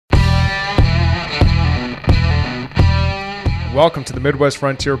Welcome to the Midwest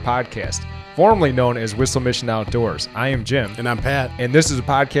Frontier Podcast, formerly known as Whistle Mission Outdoors. I am Jim. And I'm Pat. And this is a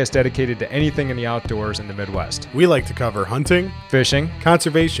podcast dedicated to anything in the outdoors in the Midwest. We like to cover hunting, Fishing,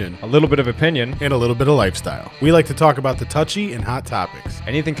 conservation, a little bit of opinion, and a little bit of lifestyle. We like to talk about the touchy and hot topics.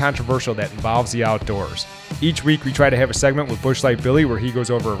 anything controversial that involves the outdoors. Each week we try to have a segment with Busch Light Billy where he goes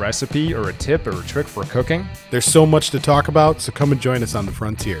over a recipe or a tip or a trick for cooking. There's so much to talk about, so come and join us on the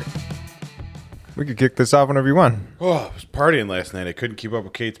frontier. We could kick this off whenever you want. Oh, I was partying last night. I couldn't keep up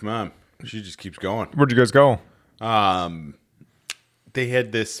with Kate's mom. She just keeps going. Where'd you guys go? They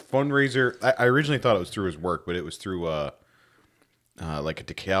had this fundraiser. I originally thought it was through his work, but it was through like a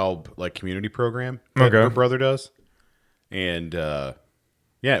DeKalb community program that her brother does. And yeah,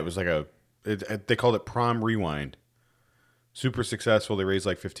 it was like they called it Prom Rewind. Super successful. They raised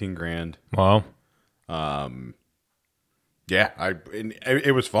like $15,000. Wow. Yeah,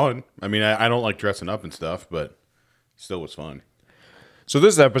 it was fun. I mean, I don't like dressing up and stuff, but still was fun. So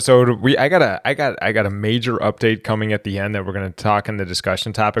this episode, I got a major update coming at the end that we're going to talk in the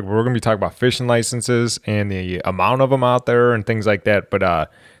discussion topic. We're going to be talking about fishing licenses and the amount of them out there and things like that. But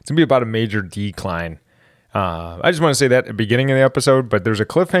it's going to be about a major decline. I just want to say that at the beginning of the episode, but there's a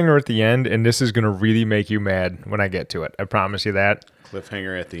cliffhanger at the end, and this is going to really make you mad when I get to it. I promise you that.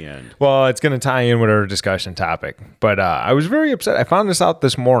 Cliffhanger at the end. Well, it's going to tie in with our discussion topic. But I was very upset. I found this out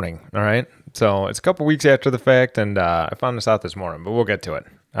this morning, all right? So it's a couple weeks after the fact, and I found this out this morning, but we'll get to it.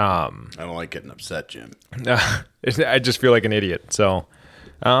 I don't like getting upset, Jim. I just feel like an idiot. So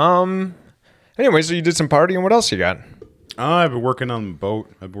anyway, so you did some partying. What else you got? I've been working on the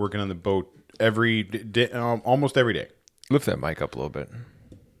boat. I've been working on the boat every day, almost every day. Lift that mic up a little bit.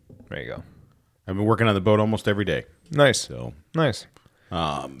 There you go. I've been working on the boat almost every day. Nice. So nice.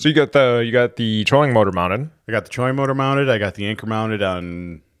 So you got the trolling motor mounted. I got the trolling motor mounted. I got the anchor mounted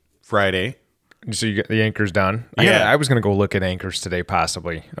on Friday. So you got the anchors done. Yeah. I was going to go look at anchors today,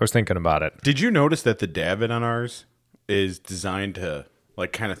 possibly. I was thinking about it. Did you notice that the davit on ours is designed to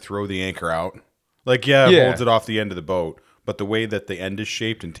kind of throw the anchor out? It holds it off the end of the boat, but the way that the end is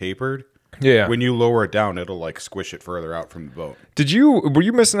shaped and tapered, yeah, when you lower it down, it'll squish it further out from the boat. Were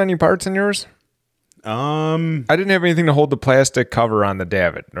you missing any parts in yours? I didn't have anything to hold the plastic cover on the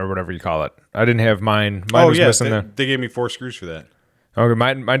davit or whatever you call it. I didn't have mine. Mine was missing they gave me 4 screws for that. Okay,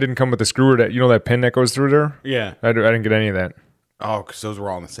 mine didn't come with the screw or that pin that goes through there. Yeah, I didn't get any of that. Oh, because those were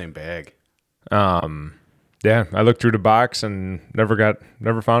all in the same bag. Yeah, I looked through the box and never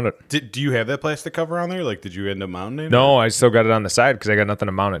found it. Do you have that plastic cover on there? Did you end up mounting it? No, I still got it on the side because I got nothing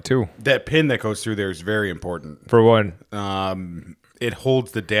to mount it to. That pin that goes through there is very important. For what? It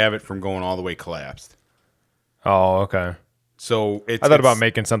holds the davit from going all the way collapsed. Oh, okay. So I thought about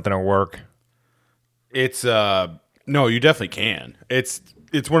making something at work. It's no, you definitely can. It's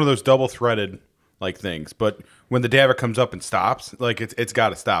one of those double threaded things, but when the davit comes up and stops, it's got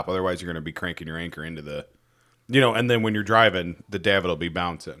to stop. Otherwise, you're going to be cranking your anchor into the, and then when you're driving, the davit will be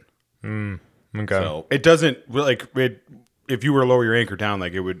bouncing. Okay. So it doesn't if you were to lower your anchor down,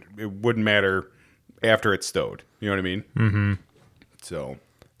 it wouldn't matter after it's stowed. You know what I mean? Mm-hmm. So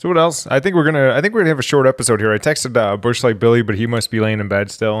what else? I think we're gonna have a short episode here. I texted Busch Light Billy, but he must be laying in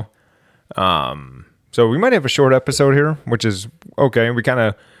bed still. So we might have a short episode here, which is okay. We kind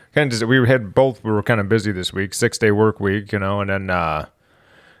of we were kind of busy this week, 6-day work week, and then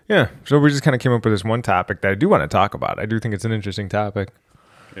yeah. So we just kind of came up with this one topic that I do want to talk about. I do think it's an interesting topic.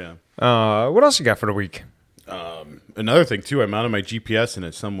 Yeah. What else you got for the week? Another thing too, I mounted my GPS in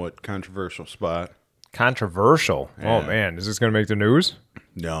a somewhat controversial spot. Controversial? Yeah. Oh man, is this going to make the news?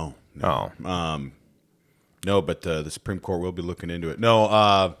 No. Oh. No, but the Supreme Court will be looking into it.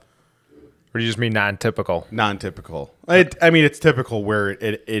 No. Or do you just mean non-typical? Non-typical. I mean, it's typical where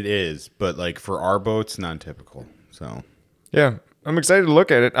it is, but for our boats, non-typical. So yeah, I'm excited to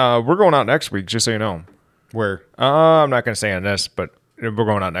look at it. We're going out next week, just so you know. Where? I'm not going to say on this, but we're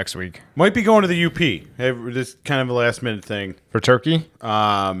going out next week. Might be going to the UP. This kind of a last-minute thing For turkey?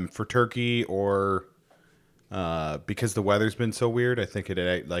 For turkey or because the weather's been so weird. I think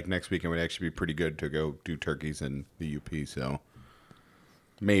next weekend would actually be pretty good to go do turkeys in the UP. So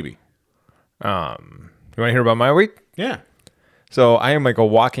maybe. You want to hear about my week? Yeah. So I am like a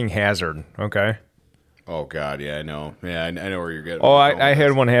walking hazard. Okay. Oh God, yeah, I know. Yeah, I know where you're getting. Oh, I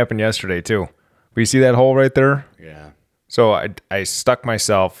had one happen yesterday too. You see that hole right there? Yeah. So I stuck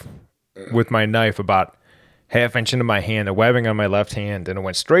myself with my knife about half inch into my hand, the webbing on my left hand, and it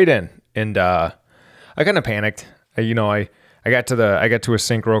went straight in. And I kind of panicked. I got to a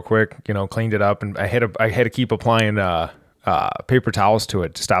sink real quick, cleaned it up, and I had to keep applying paper towels to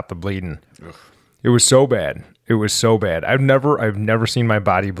it to stop the bleeding. Ugh. It was so bad. I've never seen my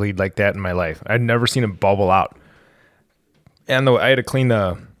body bleed like that in my life. I've never seen it bubble out. And I had to clean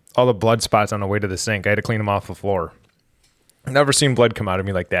all the blood spots on the way to the sink. I had to clean them off the floor. Never seen blood come out of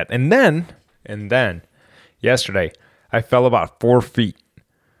me like that. And then yesterday, I fell about 4 feet,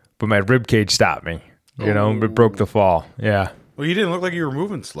 but my rib cage stopped me. It broke the fall. Yeah. Well, you didn't look like you were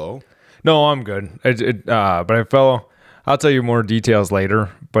moving slow. No, I'm good. But I fell. I'll tell you more details later.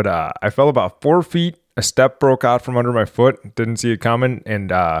 But I fell about 4 feet. A step broke out from under my foot. Didn't see it coming.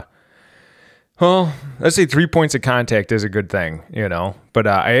 And well, let's say 3 points of contact is a good thing, But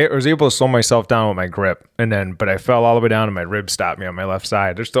I was able to slow myself down with my grip, but I fell all the way down, and my ribs stopped me on my left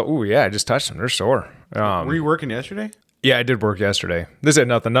side. They're still, I just touched them. They're sore. Were you working yesterday? Yeah, I did work yesterday. This had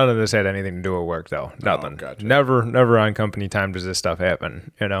nothing. None of this had anything to do with work, though. Nothing. Oh, gotcha. Never on company time does this stuff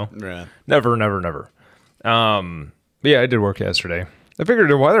happen. Yeah. Never. Yeah, I did work yesterday. I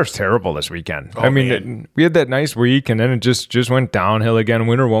figured the weather's terrible this weekend. We had that nice week, and then it just went downhill again.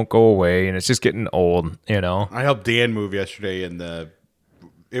 Winter won't go away, and it's just getting old. I helped Dan move yesterday, and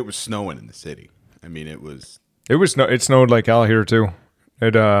it was snowing in the city. It snowed like hell here too.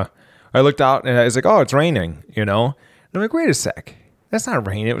 I looked out and I was like, oh, it's raining. And I'm like, wait a sec, that's not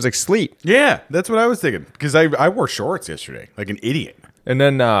rain. It was like sleet. Yeah, that's what I was thinking, because I wore shorts yesterday like an idiot. And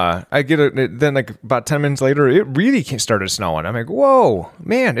then then like about 10 minutes later, it really started snowing. I'm like, whoa,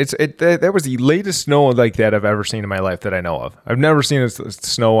 man, that was the latest snow like that I've ever seen in my life that I know of. I've never seen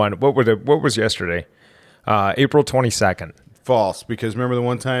snow on, what was yesterday? April 22nd. False, because remember the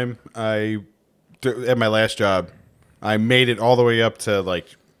one time at my last job, I made it all the way up to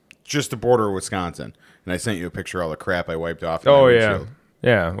like just the border of Wisconsin. And I sent you a picture of all the crap I wiped off. Oh, yeah.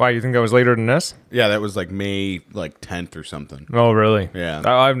 Yeah. Why, you think that was later than this? Yeah, that was like May 10th or something. Oh, really? Yeah.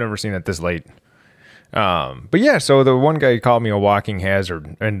 I've never seen it this late. But yeah, so the one guy called me a walking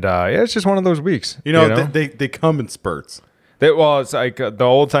hazard. And it's just one of those weeks. They come in spurts. It's like the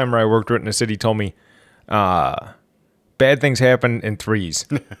old timer I worked with in the city told me bad things happen in threes.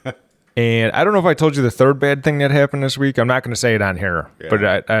 And I don't know if I told you the third bad thing that happened this week. I'm not going to say it on here,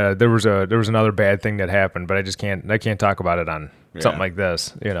 but there was another bad thing that happened, but I can't talk about it on something like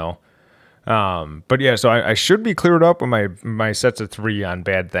this, But yeah, so I should be cleared up with my sets of 3 on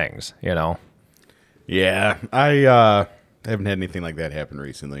bad things, Yeah, I haven't had anything like that happen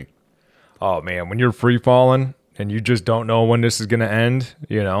recently. Oh man, when you're free falling and you just don't know when this is going to end,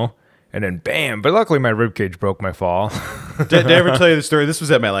 and then bam. But luckily, my ribcage broke my fall. Did I ever tell you the story? This was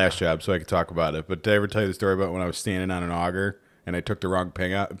at my last job, so I could talk about it. But did I ever tell you the story about when I was standing on an auger and I took the wrong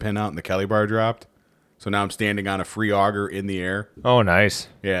pin out and the Kelly bar dropped? So now I'm standing on a free auger in the air. Oh, nice.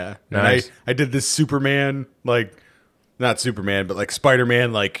 Yeah. Nice. And I did this Superman, not Superman, but like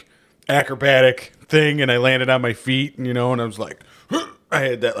Spider-Man, like acrobatic thing. And I landed on my feet, and I was like, I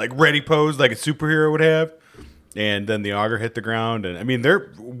had that like ready pose like a superhero would have. And then the auger hit the ground, and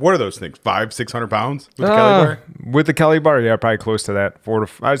what are those things? 500-600 pounds with the Kelly bar? With the Kelly bar, yeah, probably close to that.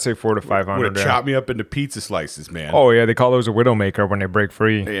 I'd say 400 to 500. Would have chopped me up into pizza slices, man. Oh yeah, they call those a widowmaker when they break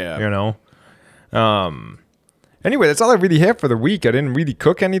free. Yeah, Anyway, that's all I really have for the week. I didn't really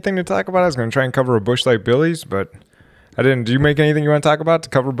cook anything to talk about. I was going to try and cover a Busch Light Billy's, but I didn't. Do you make anything you want to talk about to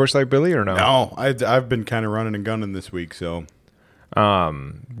cover Busch Light Billy or no? No, I've been kind of running and gunning this week. So,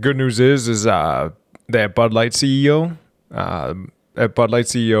 good news is that Bud Light CEO,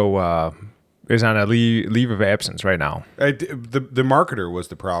 is on a leave of absence right now. The marketer was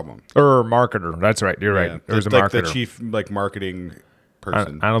the problem. Or marketer, that's right. You're right. There was a marketer. The chief marketing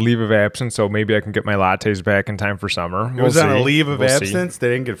person on a leave of absence, so maybe I can get my lattes back in time for summer. It was on a leave of absence. They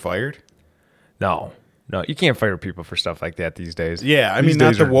didn't get fired. No, you can't fire people for stuff like that these days. Yeah, I mean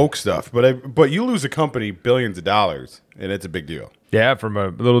not the woke stuff, but you lose a company billions of dollars, and it's a big deal. Yeah, from a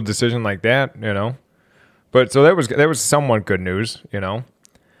little decision like that, But so that was somewhat good news, I'm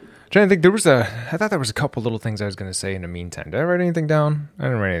trying to think, I thought there was a couple little things I was going to say in the meantime. Did I write anything down? I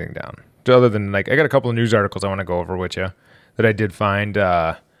didn't write anything down. Other than I got a couple of news articles I want to go over with you that I did find.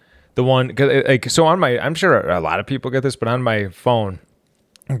 The one, so on I'm sure a lot of people get this, but on my phone,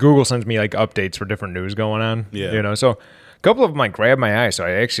 Google sends me updates for different news going on. Yeah. So a couple of them grabbed my eye, so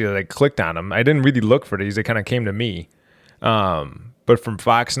I actually clicked on them. I didn't really look for these; they kind of came to me. But from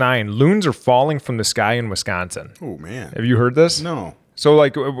Fox 9, loons are falling from the sky in Wisconsin. Oh man, have you heard this? No. So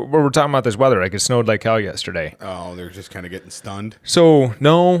we're talking about this weather, it snowed like hell yesterday. Oh, they're just kind of getting stunned. So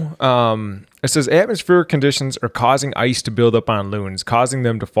no, it says atmospheric conditions are causing ice to build up on loons, causing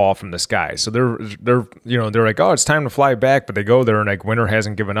them to fall from the sky. So they're like, oh, it's time to fly back, but they go there and winter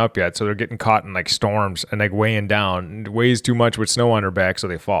hasn't given up yet, so they're getting caught in storms and weighing down. It weighs too much with snow on their back, so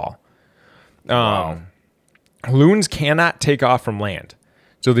they fall. Wow. Loons cannot take off from land.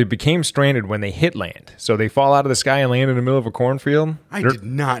 So they became stranded when they hit land. So they fall out of the sky and land in the middle of a cornfield. I did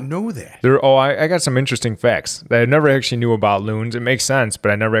not know that. I got some interesting facts that I never actually knew about loons. It makes sense,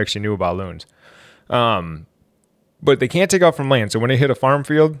 but I never actually knew about loons. But they can't take off from land. So when they hit a farm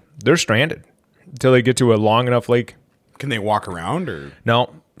field, they're stranded until they get to a long enough lake. Can they walk around or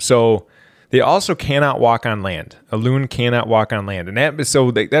no? So they also cannot walk on land. A loon cannot walk on land, and that's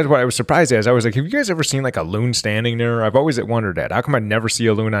what I was surprised at. I was like, "Have you guys ever seen like a loon standing there?" I've always wondered that. How come I never see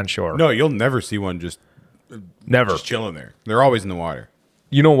a loon on shore? No, you'll never see one just chilling there. They're always in the water.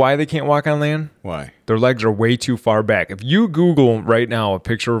 You know why they can't walk on land? Why? Their legs are way too far back. If you Google right now a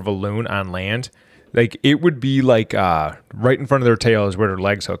picture of a loon on land, like it would be like right in front of their tail is where their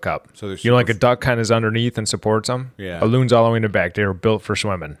legs hook up. So like a duck kind of is underneath and supports them. Yeah. A loon's all the way in the back. They're built for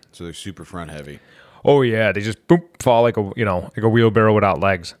swimming. So they're super front heavy. Oh yeah, they just boom fall like a wheelbarrow without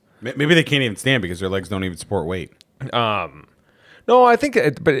legs. Maybe they can't even stand because their legs don't even support weight. No, I think.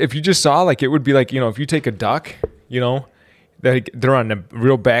 But if you just saw like it would be like if you take a duck, they're on the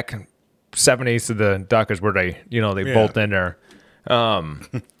real back. 7/8 of the duck is where they bolt in there.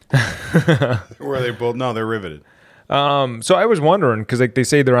 Where they both? No, they're riveted. So I was wondering because like they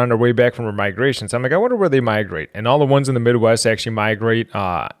say they're on their way back from their migration. So I'm like, I wonder where they migrate. And all the ones in the Midwest actually migrate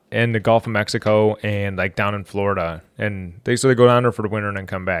in the Gulf of Mexico and like down in Florida. And they go down there for the winter and then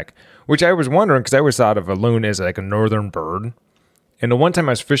come back. Which I was wondering because I always thought of a loon as like a northern bird. And the one time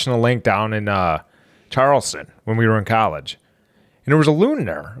I was fishing a lake down in Charleston when we were in college. And there was a loon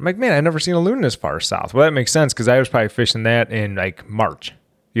there. I'm like, man, I've never seen a loon this far south. Well, that makes sense because I was probably fishing that in like March,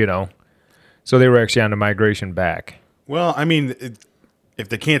 So they were actually on the migration back. Well, I mean, if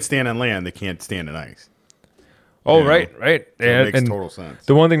they can't stand on land, they can't stand on ice. Oh, right. That makes total sense.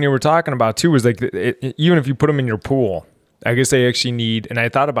 The one thing they were talking about, too, was like even if you put them in your pool, I guess they actually need, and I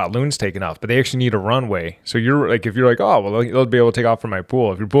thought about loons taking off, but they actually need a runway. So you're like, if you're like, oh, well, they'll be able to take off from my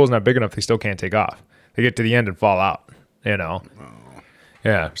pool. If your pool's not big enough, they still can't take off. They get to the end and fall out, Oh.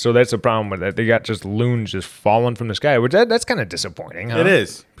 Yeah, so that's the problem with that. They got just loons just falling from the sky, which that's kind of disappointing. Huh? It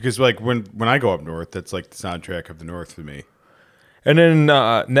is because like when I go up north, that's like the soundtrack of the North for me. And then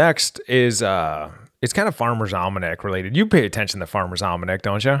next is it's kind of Farmer's Almanac related. You pay attention to Farmer's Almanac,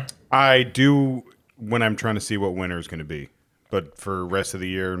 don't you? I do when I'm trying to see what winter is going to be, but for the rest of the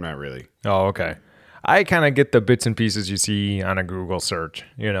year, not really. Oh, okay. I kind of get the bits and pieces you see on a Google search.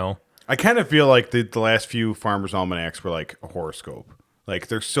 I kind of feel like the last few Farmer's Almanacs were like a horoscope. Like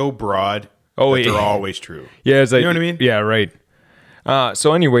they're so broad that they're always true. Yeah, it's like, you know what I mean? Yeah, right.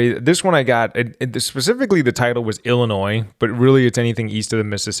 So anyway, this one I got, specifically the title was Illinois, but really it's anything east of the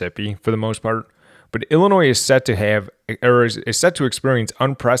Mississippi for the most part. But Illinois is set to experience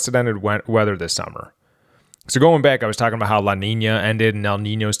unprecedented weather this summer. So going back, I was talking about how La Nina ended and El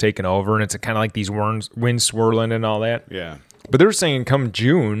Nino's taken over, and it's kind of like these winds swirling and all that. Yeah. But they're saying come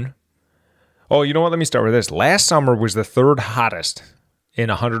June. Oh, you know what? Let me start with this. Last summer was the third hottest in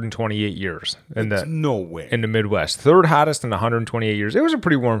 128 years. No way. In the Midwest. Third hottest in 128 years. It was a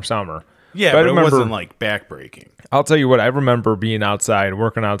pretty warm summer. Yeah, but it wasn't like backbreaking. I'll tell you what, I remember being outside,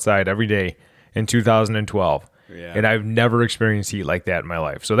 working outside every day in 2012. Yeah. And I've never experienced heat like that in my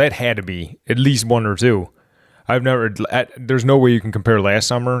life. So that had to be at least one or two. There's no way you can compare last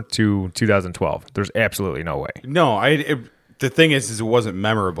summer to 2012. There's absolutely no way. No, the thing is it wasn't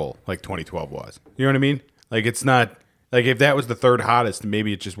memorable like 2012 was. You know what I mean? Like it's not. Like, if that was the third hottest,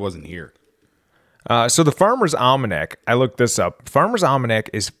 maybe it just wasn't here. So the Farmer's Almanac, I looked this up. Farmer's Almanac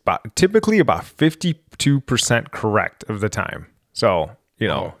is typically about 52% correct of the time. So,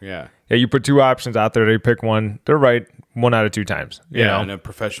 Yeah, you put two options out there. They pick one. They're right 1 out of 2 times. And a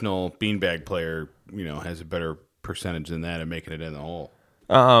professional beanbag player, has a better percentage than that of making it in the hole.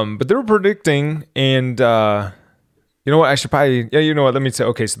 But they're predicting, and you know what? I should probably, you know what? Let me say,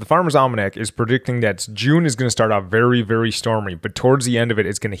 okay, so the Farmer's Almanac is predicting that June is going to start out very, very stormy, but towards the end of it,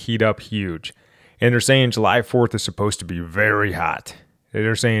 it's going to heat up huge. And they're saying July 4th is supposed to be very hot.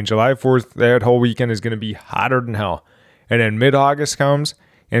 They're saying July 4th, that whole weekend is going to be hotter than hell. And then mid-August comes,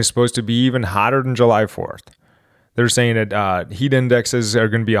 and it's supposed to be even hotter than July 4th. They're saying that heat indexes are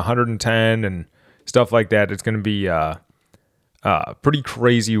going to be 110 and stuff like that. It's going to be pretty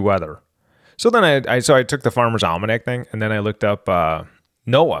crazy weather. So then I took the Farmer's Almanac thing, and then I looked up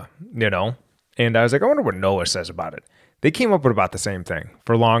NOAA, and I was like, I wonder what NOAA says about it. They came up with about the same thing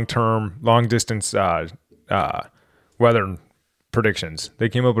for long distance weather predictions. They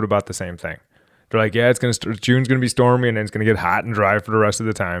came up with about the same thing. They're like, yeah, June's gonna be stormy, and then it's gonna get hot and dry for the rest of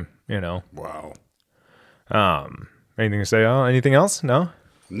the time. Wow. Anything to say? Oh, anything else? No.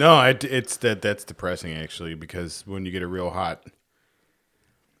 No, that's depressing actually, because when you get a real hot.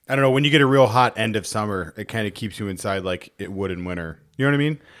 I don't know, when you get a real hot end of summer, it kind of keeps you inside like it would in winter. You know what I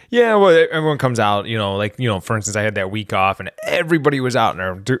mean? Yeah, well, everyone comes out, for instance, I had that week off and everybody was out in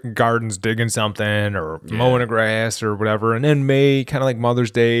their gardens digging something or mowing the grass or whatever. And then May, kind of like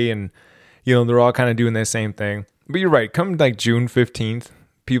Mother's Day, and, they're all kind of doing that same thing. But you're right. Come like June 15th,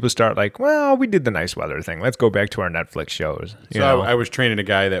 people start like, well, we did the nice weather thing. Let's go back to our Netflix shows. I was training a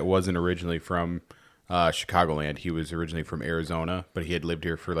guy that wasn't originally from Chicagoland. He was originally from Arizona, but he had lived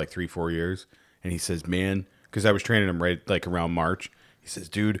here for like 3-4 years. And he says, man, because I was training him right like around March. He says,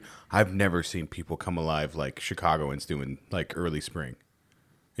 dude, I've never seen people come alive like Chicagoans doing like early spring.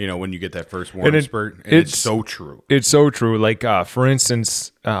 When you get that first warm spurt. And it's so true. It's so true. Like, for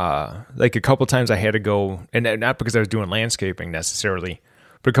instance, like a couple times I had to go, and not because I was doing landscaping necessarily,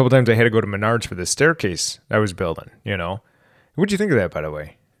 but a couple times I had to go to Menards for the staircase I was building, What'd you think of that, by the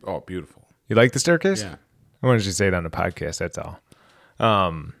way? Oh, beautiful. You like the staircase? Yeah. I wanted you to say it on the podcast, that's all.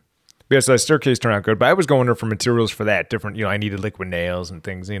 Yeah, so that staircase turned out good, but I was going there for materials for that. Different, I needed liquid nails and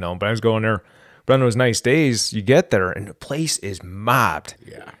things, but I was going there. But on those nice days, you get there and the place is mobbed.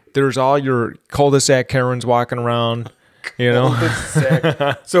 Yeah. There's all your cul-de-sac Karens walking around,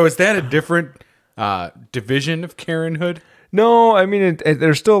 So is that a different division of Karenhood? No, I mean,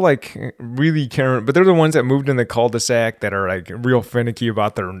 they're still like really Karen, but they're the ones that moved in the cul-de-sac that are like real finicky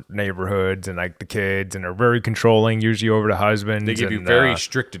about their neighborhoods and like the kids, and are very controlling, usually over the husbands. They give you very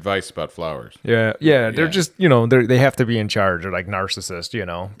strict advice about flowers. Yeah. They're just, they have to be in charge. They're like narcissists,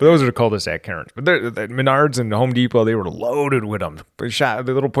 But those are the cul-de-sac Karens. But the Menards and the Home Depot, they were loaded with them. The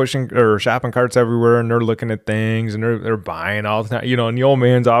little shopping carts everywhere, and they're looking at things, and they're buying all the time, and the old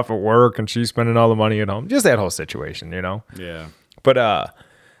man's off at work, and she's spending all the money at home. Just that whole situation, Yeah. But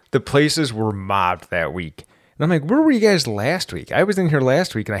the places were mobbed that week. And I'm like, where were you guys last week? I was in here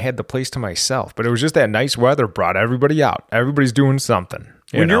last week and I had the place to myself. But it was just that nice weather brought everybody out. Everybody's doing something.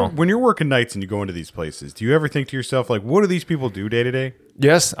 When you're working nights and you go into these places, do you ever think to yourself, like, what do these people do day to day?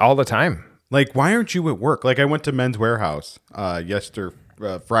 Yes, all the time. Like, why aren't you at work? Like, I went to Men's Warehouse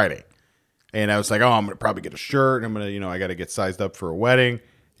Friday. And I was like, oh, I'm going to probably get a shirt. And I'm going to, I got to get sized up for a wedding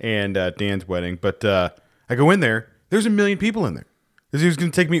and Dan's wedding. But I go in there. There's a million people in there. This was going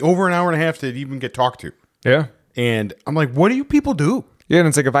to take me over an hour and a half to even get talked to. Yeah. And I'm like, what do you people do? Yeah, and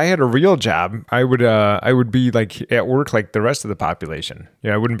it's like if I had a real job, I would be like at work like the rest of the population.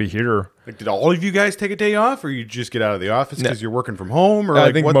 Yeah, I wouldn't be here. Like, did all of you guys take a day off, or you just get out of the office because you're working from home? Or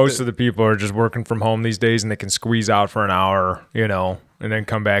I think most of the people are just working from home these days, and they can squeeze out for an hour, and then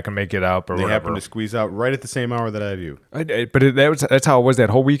come back and make it up or they whatever. happen to squeeze out right at the same hour that I do. That's how it was that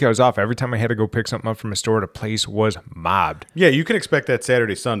whole week I was off. Every time I had to go pick something up from a store, the place was mobbed. Yeah, you can expect that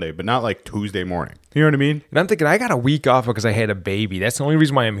Saturday, Sunday, but not like Tuesday morning. You know what I mean? And I'm thinking, I got a week off because I had a baby. That's the only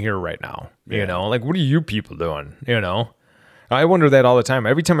reason why I'm here right now. Yeah. Like, what are you people doing? I wonder that all the time.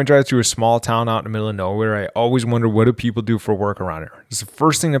 Every time I drive through a small town out in the middle of nowhere, I always wonder, what do people do for work around here? It's the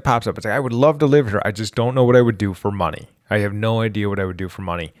first thing that pops up. It's like, I would love to live here. I just don't know what I would do for money. I have no idea what I would do for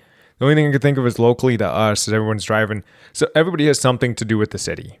money. The only thing I can think of is locally to us is everyone's driving. So everybody has something to do with the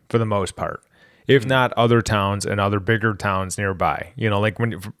city for the most part. If not other towns and other bigger towns nearby. Like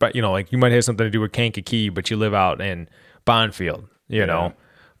like you might have something to do with Kankakee, but you live out in Bonfield, know.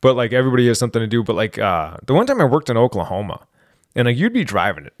 But like everybody has something to do. But like the one time I worked in Oklahoma, and like you'd be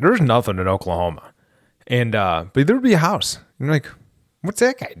driving it. There's nothing in Oklahoma. And but there'd be a house. And you're like, what's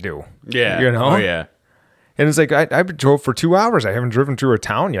that guy do? Yeah. Oh yeah. And it's like I drove for 2 hours. I haven't driven through a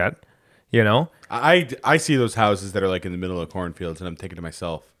town yet. I see those houses that are like in the middle of cornfields, and I'm thinking to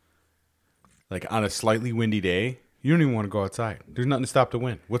myself, like on a slightly windy day, you don't even want to go outside. There's nothing to stop the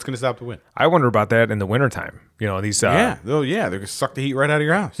wind. What's going to stop the wind? I wonder about that in the wintertime. These they're going to suck the heat right out of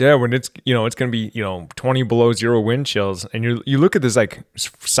your house. Yeah, when it's it's going to be 20 below zero wind chills, and you look at this like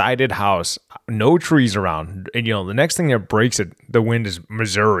sided house, no trees around, and the next thing that breaks it, the wind is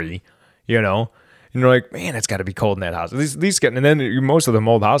Missouri, And you're like, man, it's got to be cold in that house. And then most of the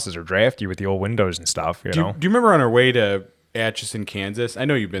old houses are drafty with the old windows and stuff. Do you remember on our way to Atchison, Kansas? I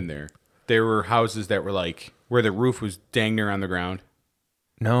know you've been there. There were houses that were like where the roof was dang near on the ground.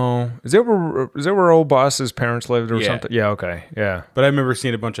 No, is that where old boss's parents lived or something? Yeah, okay, yeah. But I remember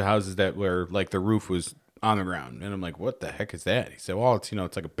seeing a bunch of houses that were like the roof was on the ground, and I'm like, what the heck is that? He said, well, it's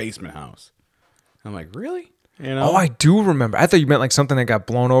it's like a basement house. I'm like, really? Oh, I do remember. I thought you meant like something that got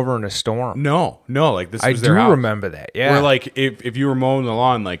blown over in a storm. No, like this was their house. I do remember that, yeah. Where like if you were mowing the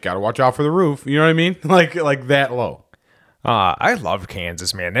lawn, like gotta watch out for the roof. You know what I mean? Like that low. I love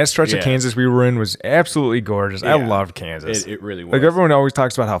Kansas, man. That stretch of Kansas we were in was absolutely gorgeous. Yeah. I loved Kansas. It really was. Like everyone always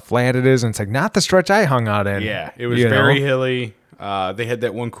talks about how flat it is, and it's like not the stretch I hung out in. Yeah, it was very hilly. They had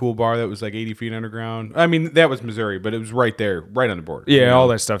that one cool bar that was like 80 feet underground. I mean, that was Missouri, but it was right there, right on the border. Yeah, all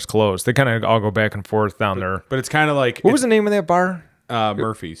that stuff's closed. They kind of all go back and forth down there. But it's kind of like what was the name of that bar?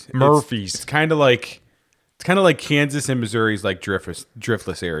 Murphy's. Murphy's. It's kind of like Kansas and Missouri's like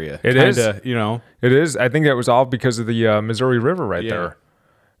driftless area. It kinda, is. It is. I think that was all because of the Missouri River right there.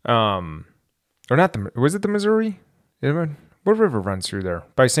 Or not was it the Missouri? What river runs through there?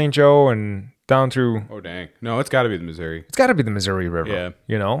 By St. Joe and down through. Oh dang! No, it's got to be the Missouri. It's got to be the Missouri River.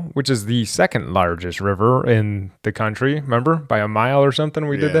 Yeah. Which is the second largest river in the country. Remember, by a mile or something,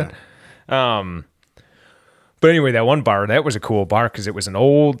 we did that. But anyway, that one bar, that was a cool bar because it was an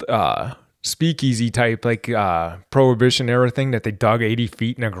old speakeasy type, like Prohibition era thing that they dug 80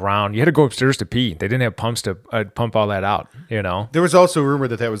 feet in the ground. You had to go upstairs to pee. They didn't have pumps to pump all that out. There was also rumor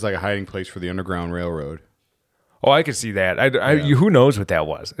that was like a hiding place for the Underground Railroad. Oh, I could see that. Who knows what that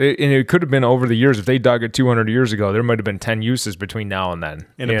was? And it could have been over the years. If they dug it 200 years ago, there might have been 10 uses between now and then.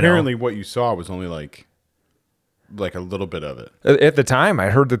 And apparently what you saw was only like a little bit of it. At the time, I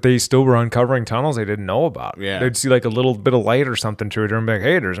heard that they still were uncovering tunnels they didn't know about. Yeah. They'd see like a little bit of light or something to it and be like,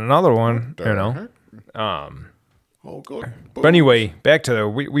 hey, there's another one, Oh, good. But anyway, back to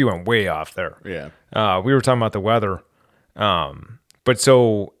we went way off there. Yeah. We were talking about the weather. But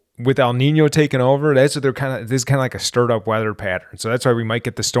so with El Nino taking over, that's what this is kind of like a stirred up weather pattern. So that's why we might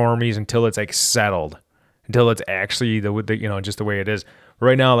get the stormies until it's like settled, until it's actually just the way it is.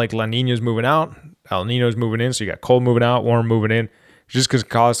 Right now, like La Nina's moving out, El Nino's moving in. So you got cold moving out, warm moving in, just because it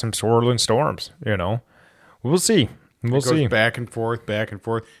caused some swirling storms, We'll see. We'll see. Back and forth, back and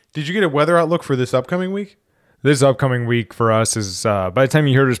forth. Did you get a weather outlook for this upcoming week? This upcoming week for us is, by the time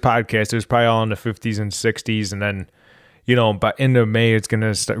you hear this podcast, it was probably all in the 50s and 60s. And then, by end of May, it's going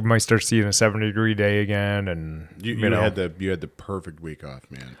to might start seeing a 70-degree day again. And you had the perfect week off,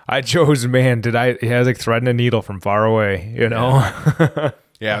 man. I chose, it has like threading a needle from far away, Yeah.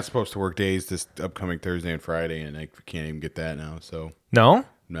 Yeah, I was supposed to work days this upcoming Thursday and Friday, and I can't even get that now. So No?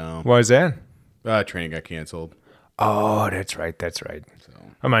 Why is that? Training got canceled. Oh, that's right. So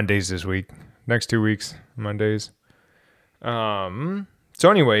I'm on days this week. Next 2 weeks, I'm on days. So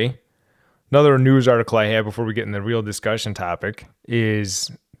anyway, another news article I have before we get in the real discussion topic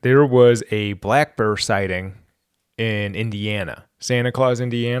is there was a black bear sighting in Indiana, Santa Claus,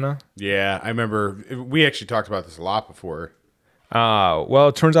 Indiana. Yeah, I remember. We actually talked about this a lot before. Well,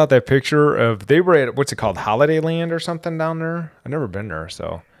 it turns out that picture they were at, what's it called, Holiday Land or something down there? I've never been there,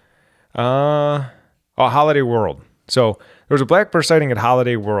 so. Holiday World. So there was a black bear sighting at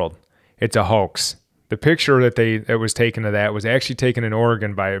Holiday World. It's a hoax. The picture that was taken of that was actually taken in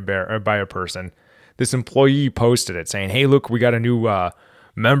Oregon by a person. This employee posted it saying, hey, look, we got a new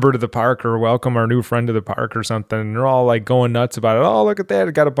member to the park, or welcome our new friend to the park or something. And they're all like going nuts about it. Oh, look at that.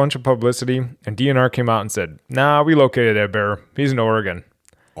 It got a bunch of publicity. And DNR came out and said, nah, we located that bear. He's in Oregon.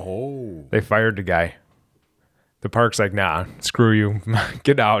 Oh. They fired the guy. The park's like, nah, screw you.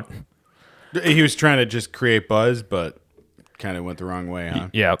 Get out. He was trying to just create buzz, but kind of went the wrong way, huh?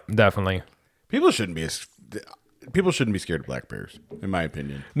 Yeah, definitely. People shouldn't be scared of black bears, in my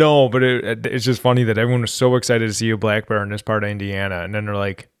opinion. No, but it's just funny that everyone was so excited to see a black bear in this part of Indiana, and then they're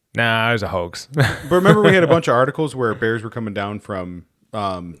like, nah, it was a hoax. But remember we had a bunch of articles where bears were coming down from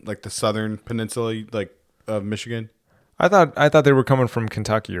like the southern peninsula of Michigan? I thought they were coming from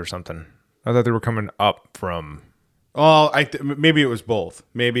Kentucky or something. I thought they were coming up from... Oh, maybe it was both.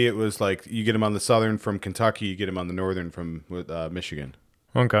 Maybe it was like you get them on the southern from Kentucky, you get them on the northern from Michigan.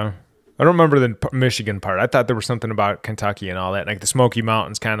 Okay. I don't remember the Michigan part. I thought there was something about Kentucky and all that, like the Smoky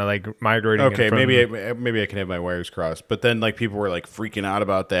Mountains kind of like migrating. Okay, maybe I can have my wires crossed. But then like people were like freaking out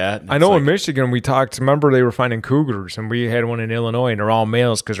about that. I know in Michigan we talked, remember they were finding cougars, and we had one in Illinois, and they're all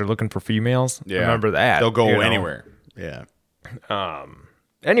males because they're looking for females. Yeah. Remember that. They'll go anywhere. Yeah.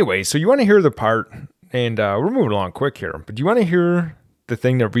 Anyway, so you want to hear the part, and we're moving along quick here, but do you want to hear the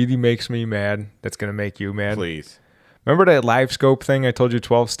thing that really makes me mad that's going to make you mad? Please. Remember that live scope thing I told you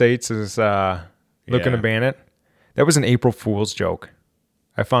 12 states is looking to ban it? That was an April Fool's joke.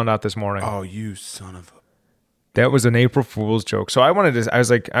 I found out this morning. Oh, you son of a... That was an April Fool's joke. So I was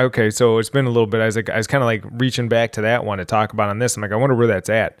like, okay, so it's been a little bit. I was kind of like reaching back to that one to talk about on this. I'm like, I wonder where that's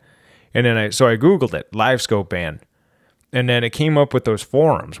at. And then I Googled it, live scope ban. And then it came up with those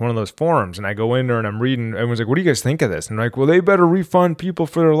forums, one of those forums. And I go in there and I'm reading. Everyone's like, what do you guys think of this? And I'm like, well, they better refund people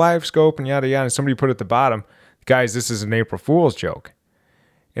for their live scope and yada, yada. And somebody put at the bottom, guys, this is an April Fool's joke.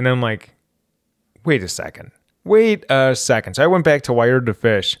 And I'm like, wait a second. So I went back to Wired to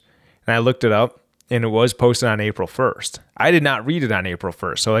Fish and I looked it up, and it was posted on April 1st. I did not read it on April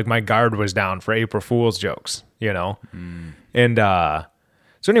 1st. So like my guard was down for April Fool's jokes, you know? And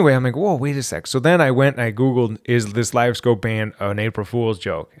So anyway, I'm like, whoa, wait a sec. So then I went and I Googled, is this live scope ban an April Fool's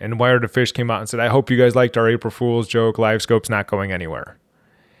joke? And Wired to Fish came out and said, I hope you guys liked our April Fool's joke. Live scope's not going anywhere.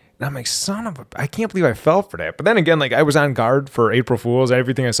 And I'm like, I can't believe I fell for that. But then again, like I was on guard for April Fool's.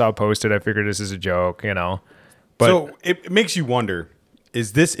 Everything I saw posted, I figured this is a joke, you know. But so it makes you wonder,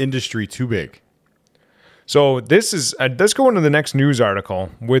 is this industry too big? So this is, let's go into the next news article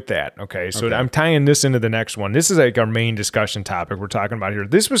with that. Okay. So I'm tying this into the next one. This is like our main discussion topic we're talking about here.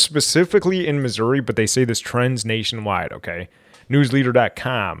 This was specifically in Missouri, but they say this trends nationwide. Okay.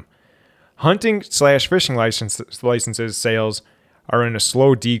 Newsleader.com. Hunting/fishing licenses sales are in a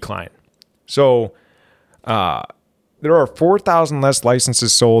slow decline. So there are 4,000 less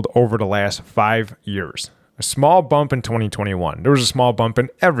licenses sold over the last 5 years. A small bump in 2021. There was a small bump in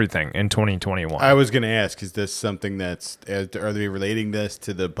everything in 2021. I was going to ask, is this something that's, are they relating this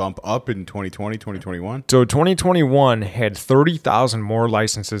to the bump up in 2020, 2021? So 2021 had 30,000 more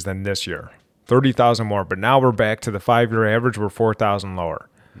licenses than this year. 30,000 more. But now we're back to the 5-year average. We're 4,000 lower.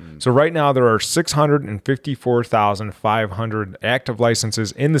 So right now there are 654,500 active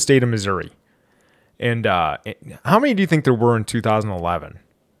licenses in the state of Missouri. And how many do you think there were in 2011?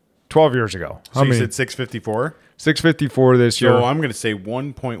 12 years ago. So you said 654? 654 this year. So I'm going to say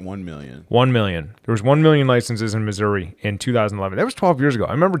 1.1 million. 1 million. There was 1 million licenses in Missouri in 2011. That was 12 years ago.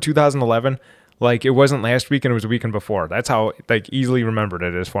 I remember 2011, like it wasn't last weekend, it was the weekend before. That's how like easily remembered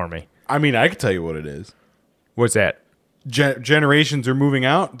it is for me. I mean, I could tell you what it is. What's that? Generations are moving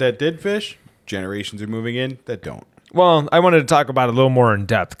out that did fish. Generations are moving in that don't. Well, I wanted to talk about it a little more in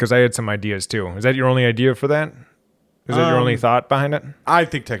depth because I had some ideas too. Is that your only idea for that? Is that your only thought behind it? I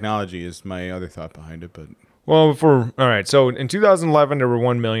think technology is my other thought behind it, but well, all right. So in 2011 there were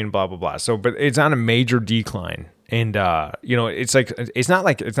 1 million, blah blah blah. So, but it's on a major decline, and it's not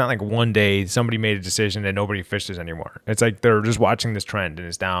like one day somebody made a decision and nobody fishes anymore. It's like they're just watching this trend, and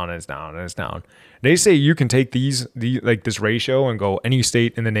it's down, and it's down, and it's down. They say you can take this ratio and go any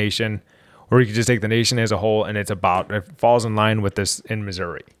state in the nation, or you can just take the nation as a whole, and it falls in line with this in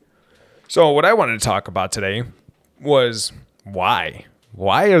Missouri. So what I wanted to talk about today was why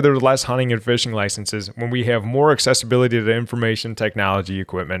are there less hunting and fishing licenses when we have more accessibility to information technology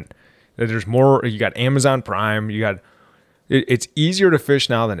equipment? There's more. You got Amazon Prime. It's easier to fish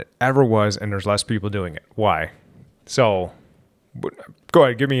now than it ever was, and there's less people doing it. Why? So go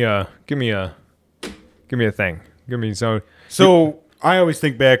ahead, give me a thing. So I always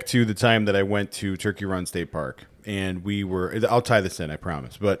think back to the time that I went to Turkey Run State Park, and I'll tie this in, I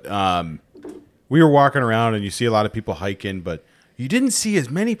promise, but we were walking around and you see a lot of people hiking, but you didn't see as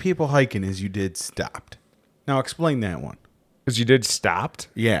many people hiking as you did stopped. Now explain that one. As you did stopped?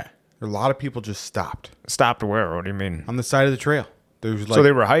 Yeah. A lot of people just stopped. Stopped where? What do you mean? On the side of the trail. So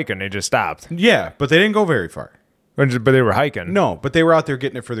they were hiking, they just stopped? Yeah, but they didn't go very far. But they were hiking? No, but they were out there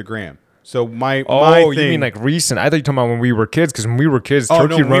getting it for the gram. So my thing, you mean like recent? I thought you were talking about when we were kids, because when we were kids,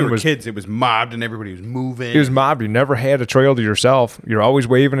 Turkey Run was kids. It was mobbed and everybody was moving. It was mobbed. You never had a trail to yourself. You're always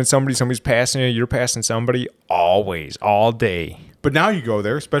waving at somebody. Somebody's passing you. You're passing somebody. Always, all day. But now you go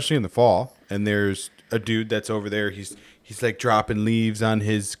there, especially in the fall, and there's a dude that's over there. He's like dropping leaves on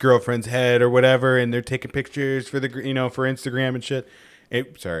his girlfriend's head or whatever, and they're taking pictures for for Instagram and shit.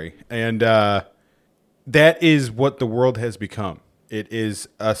 And that is what the world has become. It is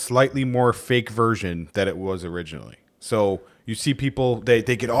a slightly more fake version that it was originally. So you see people, they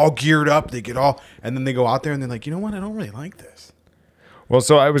get all geared up, and then they go out there and they're like, you know what? I don't really like this. Well,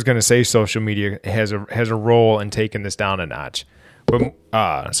 so I was going to say social media has a role in taking this down a notch. But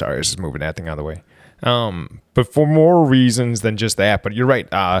sorry, I was just moving that thing out of the way. But for more reasons than just that. But you're right.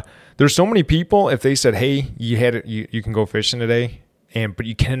 There's so many people. If they said, "Hey, you can go fishing today," but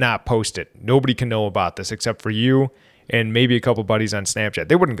you cannot post it. Nobody can know about this except for you and maybe a couple buddies on Snapchat.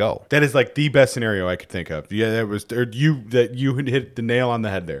 They wouldn't go. That is like the best scenario I could think of. Yeah, you hit the nail on the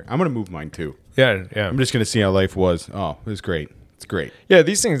head there. I'm gonna move mine too. Yeah. I'm just gonna see how life was. Oh, it was great. It's great. Yeah,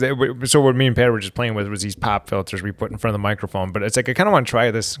 these things. So what me and Pat were just playing with was these pop filters we put in front of the microphone. But it's like I kind of want to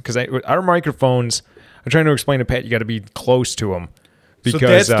try this because our microphones. I'm trying to explain to Pat, you got to be close to them.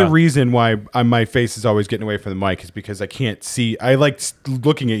 Because, so that's the reason why my face is always getting away from the mic is because I can't see. I like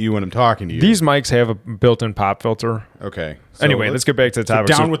looking at you when I'm talking to you. These mics have a built-in pop filter. Okay. So anyway, let's get back to the topic.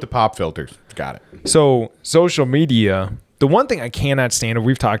 Down with the pop filters. Got it. So social media, the one thing I cannot stand, and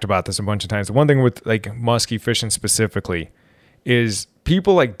we've talked about this a bunch of times, the one thing with like muskie fishing specifically is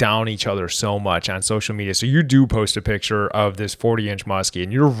people like down each other so much on social media. So you do post a picture of this 40-inch muskie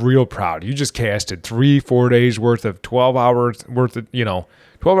and you're real proud. You just casted 3-4 days worth of 12 hours worth of, 12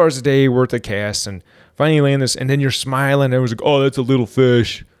 hours a day worth of casts and finally land this. And then you're smiling and it was like, oh, that's a little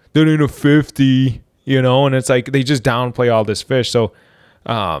fish. That ain't a 50, and it's like they just downplay all this fish. So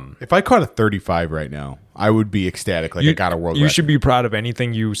If I caught a 35 right now, I would be ecstatic. Like I got a world record. You should be proud of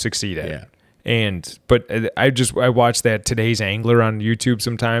anything you succeed at. Yeah. But I watch that Today's Angler on YouTube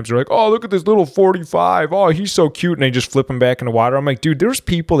sometimes. They're like, oh, look at this little 45. Oh, he's so cute. And they just flip him back in the water. I'm like, dude, there's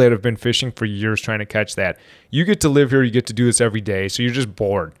people that have been fishing for years trying to catch that. You get to live here. You get to do this every day. So you're just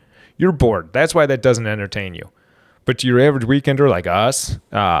bored. You're bored. That's why that doesn't entertain you. But to your average weekender like us,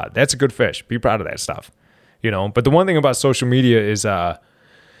 that's a good fish. Be proud of that stuff. But the one thing about social media is I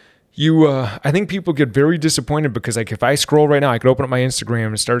think people get very disappointed because like if I scroll right now, I could open up my Instagram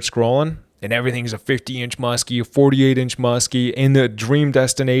and start scrolling and everything's a 50-inch muskie, a 48-inch muskie in the dream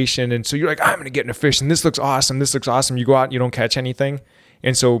destination. And so you're like, I'm going to get in a fish and this looks awesome. This looks awesome. You go out and you don't catch anything.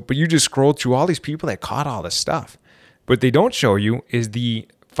 And so, but you just scroll through all these people that caught all this stuff. What they don't show you is the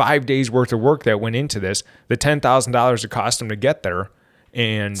 5 days worth of work that went into this, the $10,000 it cost them to get there.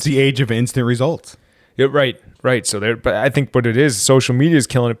 And it's the age of instant results. Yeah, right. So but I think what it is, social media is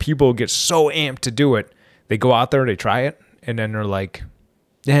killing it. People get so amped to do it. They go out there, they try it, and then they're like,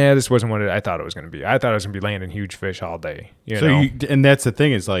 yeah, this wasn't what I thought it was going to be. I thought I was going to be landing huge fish all day. And that's the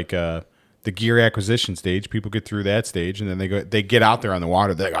thing is like the gear acquisition stage. People get through that stage, and then they get out there on the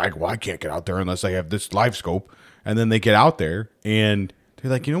water. They're like, well, I can't get out there unless I have this live scope. And then they get out there, and they're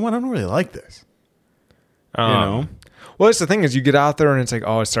like, you know what? I don't really like this. Well, that's the thing is you get out there, and it's like,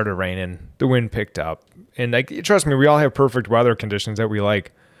 oh, it started raining. The wind picked up. And like, trust me, we all have perfect weather conditions that we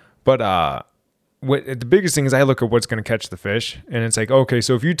like. But the biggest thing is I look at what's going to catch the fish. And it's like, okay,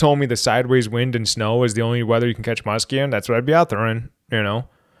 so if you told me the sideways wind and snow is the only weather you can catch muskie in, that's what I'd be out there in,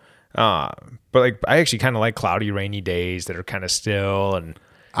 But like, I actually kind of like cloudy, rainy days that are kind of still. And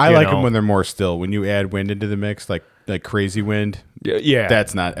I like them when they're more still. When you add wind into the mix, like crazy wind, yeah,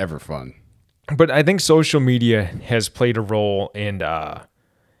 that's not ever fun. But I think social media has played a role in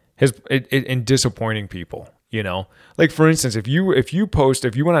in disappointing people, Like for instance, if you went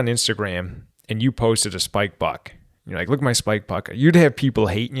on Instagram and you posted a spike buck, you're like, look at my spike buck. You'd have people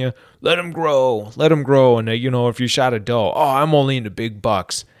hating you. Let him grow. And if you shot a doe, oh, I'm only into big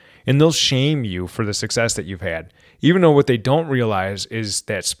bucks, and they'll shame you for the success that you've had. Even though what they don't realize is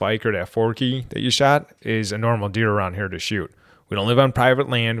that spike or that forky that you shot is a normal deer around here to shoot. We don't live on private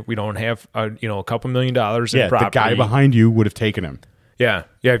land. We don't have a couple $1 million in property. The guy behind you would have taken him. Yeah.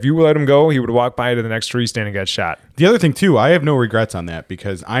 If you let him go, he would walk by to the next tree stand and get shot. The other thing too, I have no regrets on that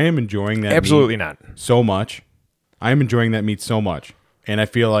because I am enjoying that. Absolutely not. So much. I am enjoying that meat so much, and I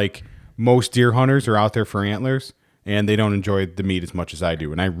feel like most deer hunters are out there for antlers, and they don't enjoy the meat as much as I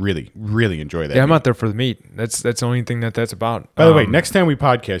do, and I really, really enjoy that. Yeah, I'm out there for the meat. That's the only thing that's about. By the way, next time we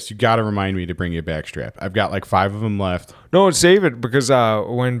podcast, you got to remind me to bring you a backstrap. I've got like 5 of them left. No, save it because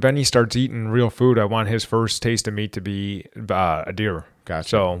when Benny starts eating real food, I want his first taste of meat to be a deer. Gotcha.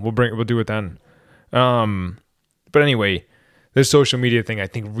 So we'll do it then. But anyway, this social media thing I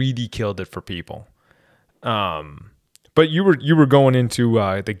think really killed it for people. But you were going into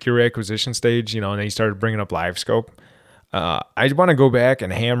the gear acquisition stage, and then you started bringing up live scope. I want to go back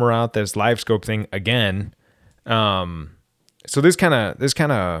and hammer out this live scope thing again. So this kind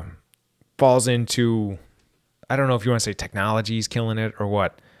of falls into, I don't know if you want to say technology is killing it or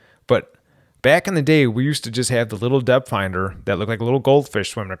what, but back in the day, we used to just have the little depth finder that looked like a little goldfish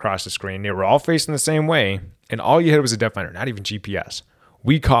swimming across the screen. They were all facing the same way, and all you had was a depth finder, not even GPS.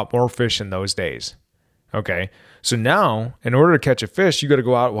 We caught more fish in those days. Okay, so now in order to catch a fish, you got to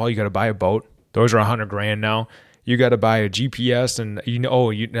go out. Well, you got to buy a boat. Those are $100,000 now. You got to buy a GPS, and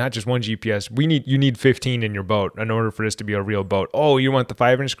not just one GPS. You need 15 in your boat in order for this to be a real boat. Oh, you want the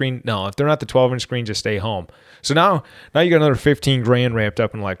 5-inch screen? No, if they're not the 12-inch screen, just stay home. So now you got another $15,000 wrapped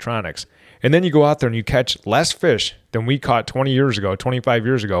up in electronics, and then you go out there and you catch less fish than we caught 25 years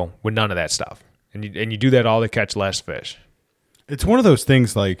ago with none of that stuff, and you do that all to catch less fish. It's one of those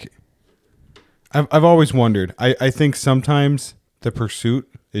things like. I've always wondered. I think sometimes the pursuit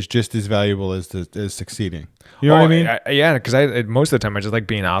is just as valuable as succeeding. You know what I mean? Yeah, because most of the time I just like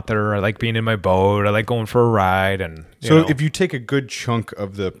being out there. I like being in my boat. I like going for a ride. And if you take a good chunk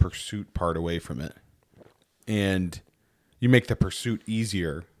of the pursuit part away from it, and you make the pursuit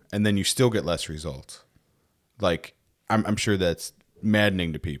easier, and then you still get less results, like I'm sure that's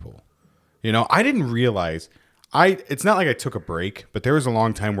maddening to people. I didn't realize. It's not like I took a break, but there was a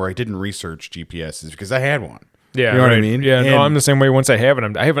long time where I didn't research GPSs because I had one. Yeah, you know what I mean? Yeah, no, I'm the same way. Once I have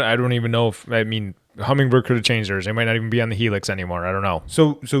it, I don't even know if Humminbird could have changed theirs. They might not even be on the Helix anymore. I don't know.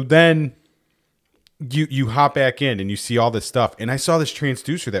 So then you hop back in and you see all this stuff, and I saw this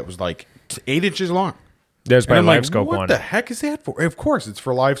transducer that was like 8 inches long. There's my live scope one. What the heck is that for? Of course, it's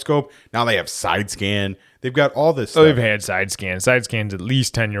for live scope. Now they have side scan. They've got all this stuff. They've had side scan. Side scan's at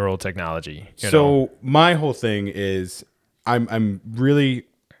least 10-year-old technology. So my whole thing is I'm really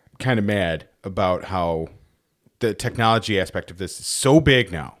kind of mad about how the technology aspect of this is so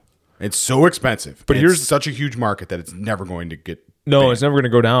big now. It's so expensive. But here's such a huge market that it's never going to get banned. It's never going to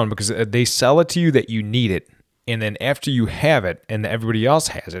go down because they sell it to you that you need it. And then after you have it and everybody else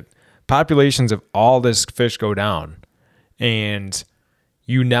has it, populations of all this fish go down. And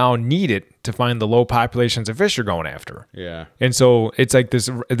you now need it to find the low populations of fish you're going after. Yeah. And so it's like this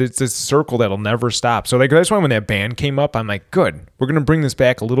circle that'll never stop. So like that's why when that ban came up, I'm like, good, we're going to bring this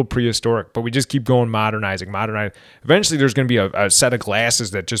back a little prehistoric, but we just keep going modernizing. Eventually there's going to be a set of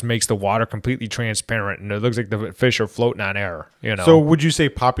glasses that just makes the water completely transparent and it looks like the fish are floating on air, you know? So would you say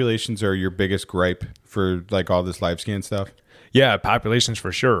populations are your biggest gripe for like all this live scan stuff? Yeah, populations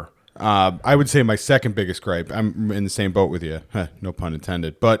for sure. I would say my second biggest gripe, I'm in the same boat with you, no pun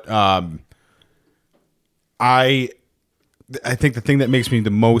intended, but I think the thing that makes me the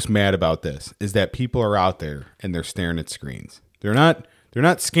most mad about this is that people are out there and they're staring at screens. They're not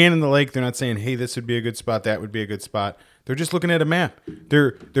scanning the lake. They're not saying, hey, this would be a good spot, that would be a good spot. They're just looking at a map.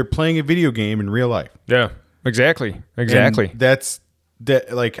 They're playing a video game in real life. Yeah, exactly. And that's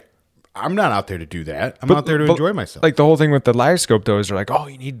like, I'm not out there to do that. I'm out there to enjoy myself. Like the whole thing with the live scope, though, is they're like, oh,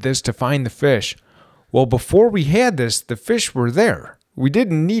 you need this to find the fish. Well, before we had this, the fish were there. We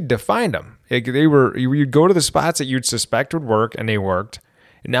didn't need to find them. You'd go to the spots that you'd suspect would work, and they worked.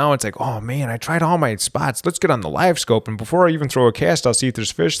 And now it's like, oh, man, I tried all my spots. Let's get on the live scope. And before I even throw a cast, I'll see if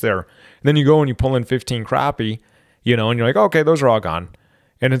there's fish there. And then you go and you pull in 15 crappie, you know, and you're like, okay, those are all gone.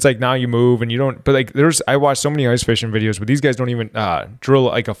 And it's like now you move and you don't, but like I watched so many ice fishing videos, but these guys don't even drill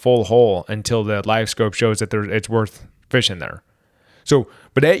like a full hole until the live scope shows that it's worth fishing there. So,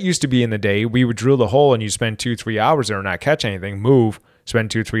 but that used to be in the day, we would drill the hole and you spend 2-3 hours there and not catch anything, move, spend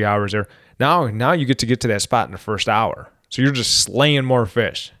 2-3 hours there. Now you get to that spot in the first hour. So you're just slaying more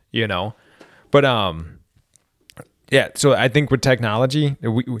fish, you know? But, yeah, so I think with technology,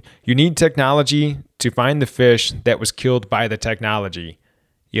 you need technology to find the fish that was killed by the technology.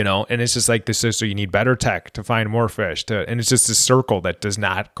 You know, and it's just like this is so you need better tech to find more fish and it's just a circle that does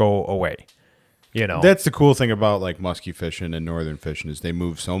not go away. You know, that's the cool thing about like musky fishing and northern fishing is they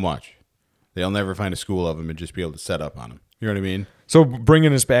move so much. They'll never find a school of them and just be able to set up on them. You know what I mean? So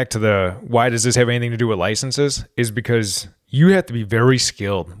bringing us back to why does this have anything to do with licenses is because you have to be very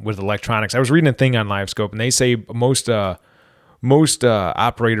skilled with electronics. I was reading a thing on LiveScope and they say most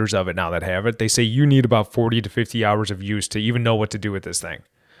operators of it now that have it, they say you need about 40 to 50 hours of use to even know what to do with this thing.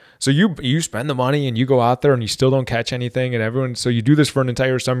 So you spend the money and you go out there and you still don't catch anything so you do this for an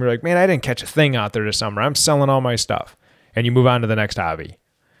entire summer. You're like, man, I didn't catch a thing out there this summer. I'm selling all my stuff. And you move on to the next hobby,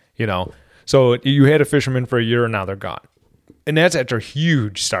 you know? So you had a fisherman for a year and now they're gone. And that's after a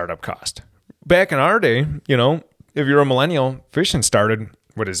huge startup cost. Back in our day, you know, if you're a millennial, fishing started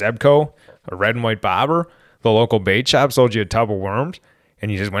with a Zebco, a red and white bobber, the local bait shop sold you a tub of worms. And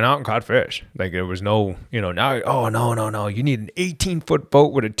you just went out and caught fish. Like there was no, you know, now, oh, no. You need an 18-foot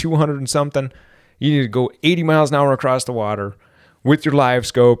boat with a 200 and something. You need to go 80 miles an hour across the water with your live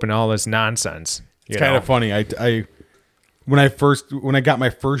scope and all this nonsense. It's kind of funny. When I got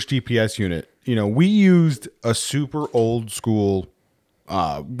my first GPS unit, you know, we used a super old school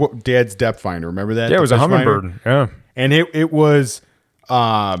Dad's depth finder. Remember that? Yeah, it was a Humminbird. Finder? Yeah. And it was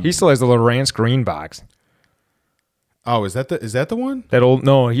he still has the little Lowrance green box. Oh, is that the one? That old?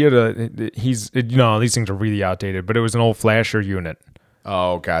 No, he had these things are really outdated, but it was an old flasher unit.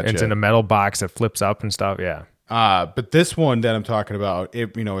 Oh, gotcha. It's in a metal box that flips up and stuff. Yeah. But this one that I'm talking about,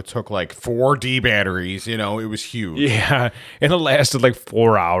 it took like 4D batteries. You know, it was huge. Yeah, and it lasted like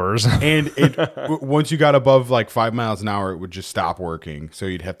 4 hours. And once you got above like 5 miles an hour, it would just stop working. So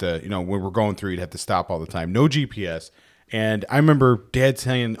you'd have to, when we're going through, you'd have to stop all the time. No GPS. And I remember Dad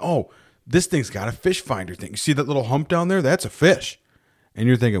saying, "Oh, this thing's got a fish finder thing. You see that little hump down there? That's a fish." And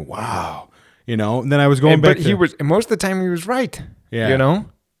you're thinking, wow, And then I was going back. But most of the time he was right. Yeah.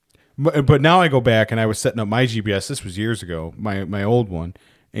 But now I go back and I was setting up my GPS. This was years ago, my old one,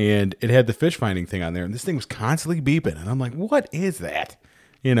 and it had the fish finding thing on there, and this thing was constantly beeping, and I'm like, what is that?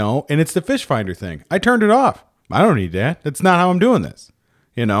 And it's the fish finder thing. I turned it off. I don't need that. That's not how I'm doing this.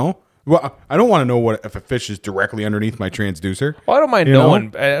 Well, I don't want to know if a fish is directly underneath my transducer. Well, I don't mind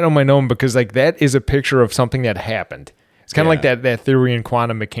knowing. I don't mind knowing because like that is a picture of something that happened. It's kind of like that theory in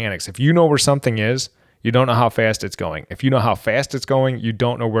quantum mechanics. If you know where something is, you don't know how fast it's going. If you know how fast it's going, you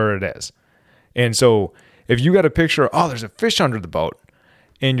don't know where it is. And so if you got a picture, oh, there's a fish under the boat,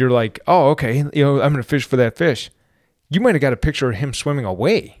 and you're like, oh, okay, I'm going to fish for that fish. You might have got a picture of him swimming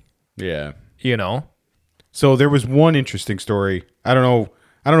away. Yeah. So there was one interesting story. I don't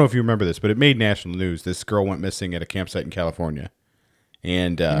know if you remember this, but it made national news. This girl went missing at a campsite in California.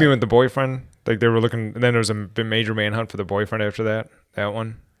 And you mean with the boyfriend? Like they were looking, and then there was a major manhunt for the boyfriend after that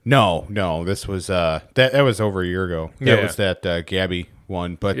one? No, this was that was over a year ago. That was that Gabby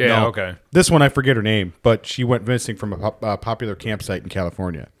one, but okay. This one I forget her name, but she went missing from a popular campsite in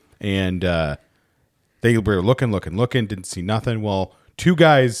California, and they were looking, didn't see nothing. Well, two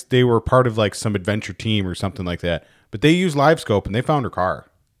guys, they were part of like some adventure team or something like that, but they used LiveScope and they found her car.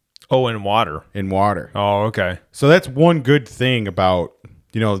 Oh, in water. Oh, okay. So that's one good thing about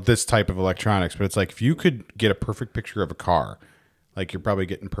this type of electronics, but it's like if you could get a perfect picture of a car. Like you're probably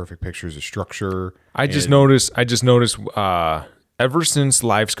getting perfect pictures of structure. I just noticed ever since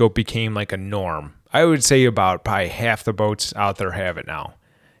LiveScope became like a norm, I would say about probably half the boats out there have it now.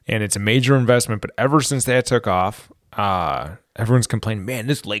 And it's a major investment, but ever since that took off, everyone's complaining, man,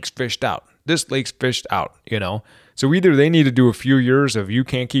 this lake's fished out. So either they need to do a few years of you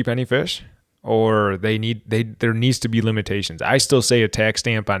can't keep any fish, or there needs to be limitations. I still say a tax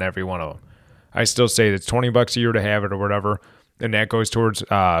stamp on every one of them. I still say it's $20 a year to have it or whatever. And that goes towards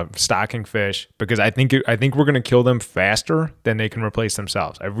stocking fish, because I think we're going to kill them faster than they can replace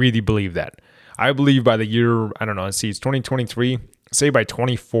themselves. I really believe that. I believe by the year, I don't know, let's see, it's 2023, say by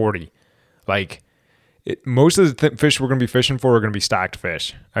 2040, like most of the fish we're going to be fishing for are going to be stocked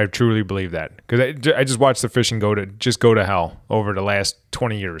fish. I truly believe that, because I just watched the fishing go to hell over the last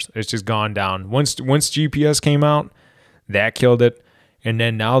 20 years. It's just gone down. Once GPS came out, that killed it. And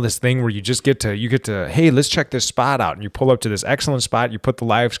then now this thing where you get to, hey, let's check this spot out. And you pull up to this excellent spot. You put the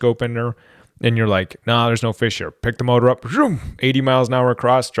LiveScope in there, and you're like, no, there's no fish here. Pick the motor up, 80 miles an hour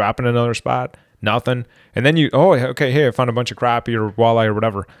across, drop in another spot, nothing. And then hey, I found a bunch of crappie or walleye or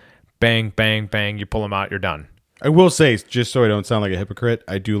whatever. Bang, bang, bang. You pull them out, you're done. I will say, just so I don't sound like a hypocrite,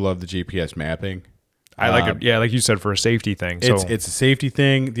 I do love the GPS mapping. I like it. Yeah, like you said, for a safety thing. So it's a safety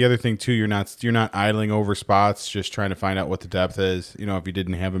thing. The other thing too, you're not idling over spots, just trying to find out what the depth is. If you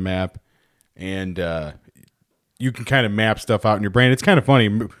didn't have a map, and you can kind of map stuff out in your brain. It's kind of funny.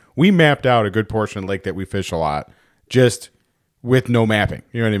 We mapped out a good portion of the lake that we fish a lot, just with no mapping.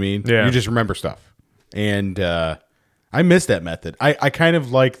 You know what I mean? Yeah. You just remember stuff, and I miss that method. I kind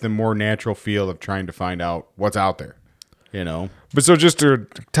of like the more natural feel of trying to find out what's out there. But so just to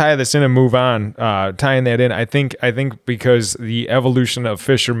tie this in and move on, tying that in, I think because the evolution of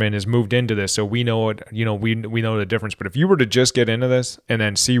fishermen has moved into this, so we know it. We know the difference. But if you were to just get into this and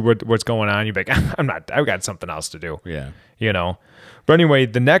then see what's going on, you'd be like, I've got something else to do. Yeah. But anyway,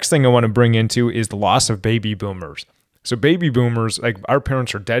 the next thing I want to bring into is the loss of baby boomers. So baby boomers, like our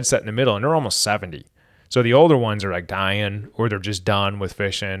parents are dead set in the middle, and they're almost 70. So the older ones are like dying, or they're just done with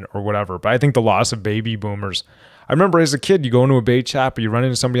fishing or whatever. But I think the loss of baby boomers. I remember as a kid, you go into a bait shop or you run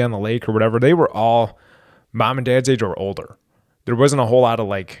into somebody on the lake or whatever, they were all mom and dad's age or older. There wasn't a whole lot of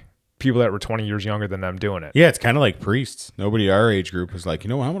like people that were 20 years younger than them doing it. Yeah, it's kind of like priests. Nobody our age group was like,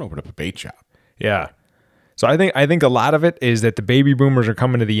 I want to open up a bait shop. Yeah. So I think a lot of it is that the baby boomers are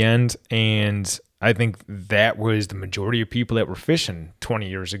coming to the end, and I think that was the majority of people that were fishing 20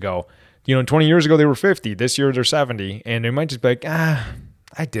 years ago. 20 years ago they were 50. This year they're 70, and they might just be like,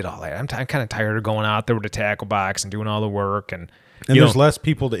 I did all that. I'm kind of tired of going out there with a tackle box and doing all the work. And there's less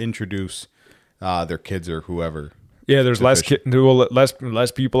people to introduce their kids or whoever. Yeah, there's less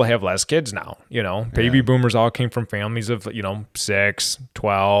people have less kids now. Baby boomers all came from families of 6,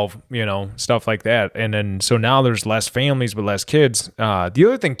 12, stuff like that. And then so now there's less families but less kids. The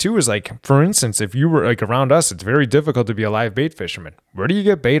other thing too is, like, for instance, if you were like around us, it's very difficult to be a live bait fisherman. Where do you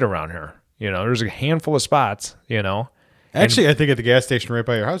get bait around here? There's a handful of spots. Actually, I think at the gas station right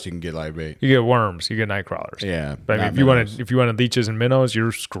by your house, you can get live bait. You get worms, you get night crawlers. Yeah, but I mean, if you wanted leeches and minnows,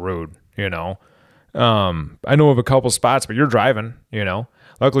 you're screwed. I know of a couple spots, but you're driving.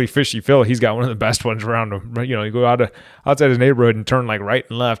 Luckily, Fishy Phil, he's got one of the best ones around. You go outside his neighborhood and turn like right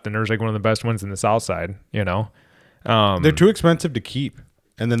and left, and there's like one of the best ones in the south side. They're too expensive to keep,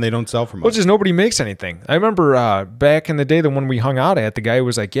 and then they don't sell for much. Well, just nobody makes anything. I remember back in the day, the one we hung out at, the guy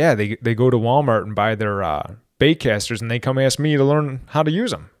was like, yeah, they go to Walmart and buy their bait casters, and they come ask me to learn how to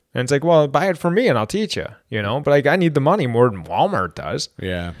use them. And it's like, well, buy it for me and I'll teach you, but like I need the money more than Walmart does.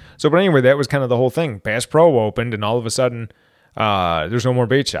 Yeah. So, but anyway, that was kind of the whole thing. Bass Pro opened, and all of a sudden there's no more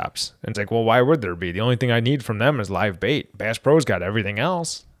bait shops. And it's like, well, why would there be? The only thing I need from them is live bait. Bass Pro's got everything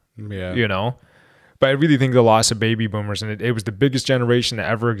else. Yeah. But I really think the loss of baby boomers, and it was the biggest generation to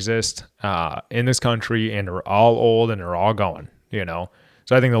ever exist in this country, and they're all old and they're all going,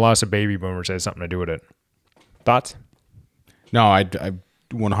 So I think the loss of baby boomers has something to do with it. Thoughts? No, I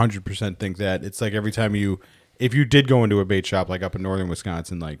 100% think that. It's like every time if you did go into a bait shop like up in northern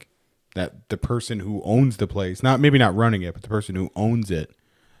Wisconsin, like that the person who owns the place, maybe not running it, but the person who owns it,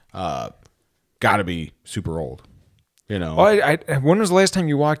 got to be super old. You know, when was the last time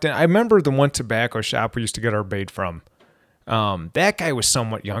you walked in? I remember the one tobacco shop we used to get our bait from. That guy was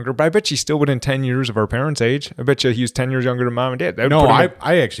somewhat younger, but I bet you still within 10 years of our parents' age. I bet you he was 10 years younger than mom and dad.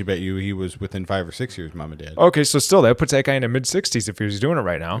 I actually bet you he was within 5 or 6 years of mom and dad. Okay, so still that puts that guy in the mid-60s if he was doing it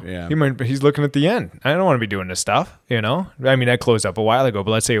right now. Yeah. He's looking at the end. I don't want to be doing this stuff, you know? I mean, that closed up a while ago,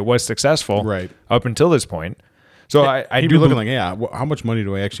 but let's say it was successful up until this point. So I do looking like, how much money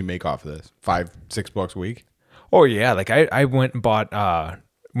do I actually make off of this? $5-6 a week? Oh, yeah. Like I went and bought,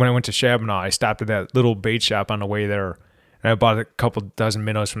 when I went to Shabana, I stopped at that little bait shop on the way there, and I bought a couple dozen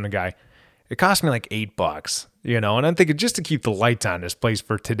minnows from the guy. It cost me like $8, you know, and I'm thinking just to keep the lights on this place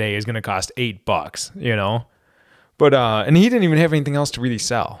for today is going to cost $8, you know, but, and he didn't even have anything else to really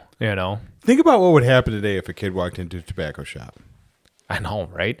sell, you know. Think about what would happen today if a kid walked into a tobacco shop. I know,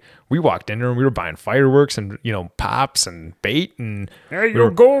 right? We walked in there and we were buying fireworks and, you know, pops and bait and... Hey,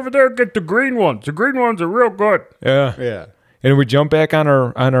 go over there and get the green ones. The green ones are real good. Yeah. Yeah. And we jump back on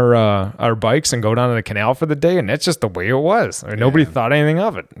our bikes and go down to the canal for the day, and that's just the way it was. I mean, nobody thought anything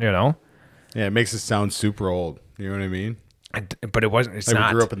of it, you know? Yeah, it makes it sound super old. You know what I mean? But it wasn't. It's like not.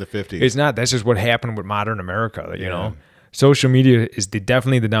 We grew up in the 50s. It's not. That's just what happened with modern America, you know? Social media is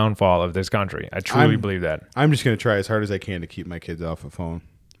definitely the downfall of this country. I truly believe that. I'm just going to try as hard as I can to keep my kids off a phone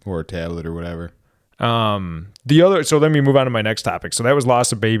or a tablet or whatever. So let me move on to my next topic. So that was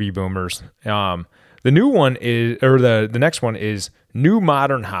loss of baby boomers. The new one is, or the next one is new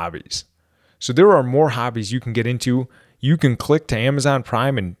modern hobbies. So there are more hobbies you can get into. You can click to Amazon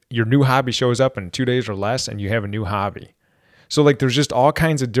Prime and your new hobby shows up in 2 days or less and you have a new hobby. So like there's just all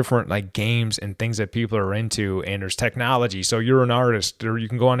kinds of different like games and things that people are into, and there's technology. So you're an artist, or you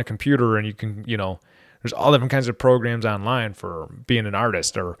can go on a computer and you can, you know, there's all different kinds of programs online for being an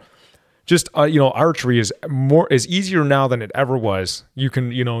artist, or just, you know, archery is easier now than it ever was. You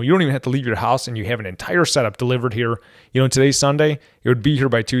can, you know, you don't even have to leave your house and you have an entire setup delivered here. You know, today's Sunday, it would be here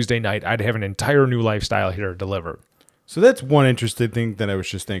by Tuesday night. I'd have an entire new lifestyle here delivered. So that's one interesting thing that I was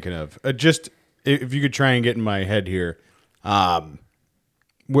just thinking of. Just if you could try and get in my head here,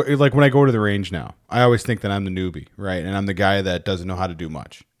 like when I go to the range now, I always think that I'm the newbie, right? And I'm the guy that doesn't know how to do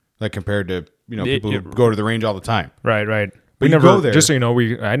much, like compared to, you know, people who go to the range all the time. Right. But you go there. Just so you know,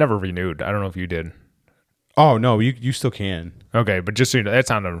 I never renewed. I don't know if you did. Oh no, you still can. Okay, but just so you know, that's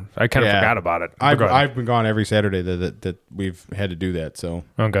on the. I kind of forgot about it. I've been gone every Saturday that we've had to do that. So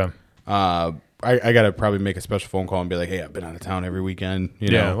okay. I gotta probably make a special phone call and be like, hey, I've been out of town every weekend. You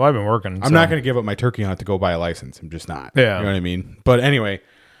know? Well, I've been working. I'm not gonna give up my turkey hunt to go buy a license. I'm just not. Yeah, you know what I mean. But anyway,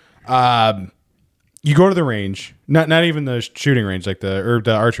 you go to the range, not even the shooting range, like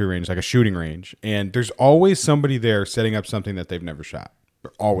the archery range, like a shooting range, and there's always somebody there setting up something that they've never shot.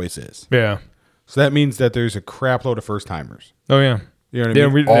 There always is. Yeah. So that means that there's a crap load of first timers. Oh yeah. You know what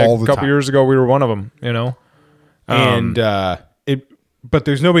I mean? A couple years ago, we were one of them. You know. But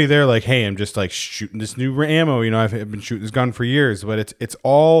there's nobody there like, hey, I'm just like shooting this new ammo. You know, I've been shooting this gun for years, but it's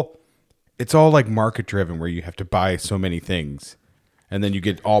all like market driven, where you have to buy so many things, and then you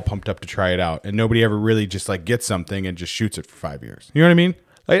get all pumped up to try it out, and nobody ever really just like gets something and just shoots it for 5 years. You know what I mean?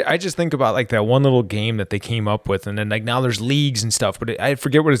 I just think about like that one little game that they came up with, and then like now there's leagues and stuff, but I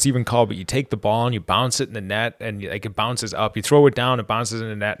forget what it's even called. But you take the ball and you bounce it in the net, and like it bounces up. You throw it down, it bounces in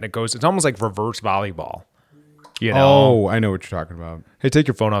the net, and it goes. It's almost like reverse volleyball. You know? Oh, I know what you're talking about. Hey, take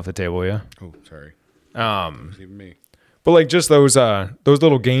your phone off the table, yeah. Oh, sorry. It's even me. But like just those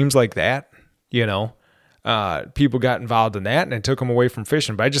little games like that, you know, people got involved in that and it took them away from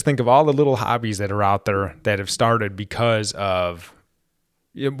fishing. But I just think of all the little hobbies that are out there that have started because of,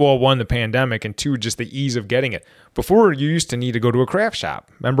 well, one, the pandemic, and two, just the ease of getting it. Before, you used to need to go to a craft shop.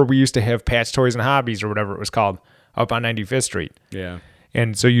 Remember, we used to have Pat's Toys and Hobbies or whatever it was called up on 95th Street. Yeah.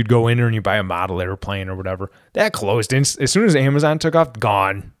 And so you'd go in there and you buy a model airplane or whatever. That closed. As soon as Amazon took off,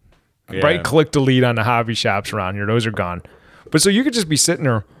 gone. Yeah. Right click delete on the hobby shops around here. Those are gone. But so you could just be sitting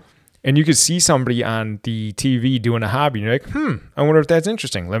there and you could see somebody on the TV doing a hobby. And you're like, I wonder if that's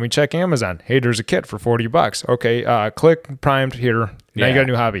interesting. Let me check Amazon. Hey, there's a kit for $40. Okay, click, primed here. Now you got a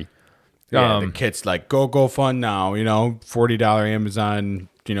new hobby. Yeah, the kit's like, go fun now. You know, $40 Amazon,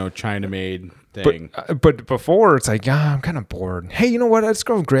 you know, China made thing. But before, it's like, I'm kind of bored. Hey, you know what? Let's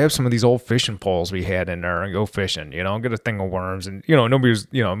go grab some of these old fishing poles we had in there and go fishing, you know, get a thing of worms. And, you know, nobody was,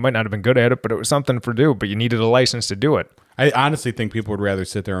 you know, might not have been good at it, but it was something for do, but you needed a license to do it. I honestly think people would rather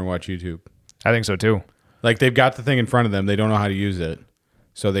sit there and watch YouTube. I think so too. Like they've got the thing in front of them. They don't know how to use it.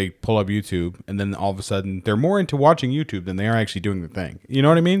 So they pull up YouTube and then all of a sudden they're more into watching YouTube than they are actually doing the thing. You know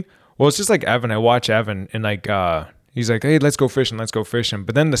what I mean? Well, it's just like Evan. I watch Evan and like, he's like, hey, let's go fishing.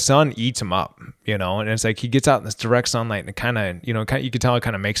 But then the sun eats him up, you know, and it's like he gets out in this direct sunlight and it kind of, you know, you can tell it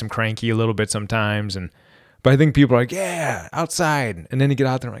kind of makes him cranky a little bit sometimes. But I think people are like, yeah, outside. And then you get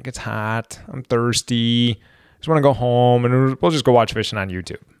out there like, it's hot. I'm thirsty. Just want to go home. And we'll just go watch fishing on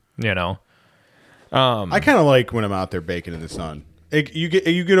YouTube, you know? I kind of like when I'm out there baking in the sun. You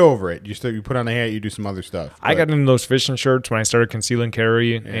get over it. You put on a hat. You do some other stuff. I got into those fishing shirts when I started conceal and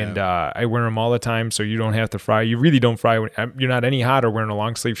carry, and I wear them all the time, so you don't have to fry. You really don't fry. You're not any hotter wearing a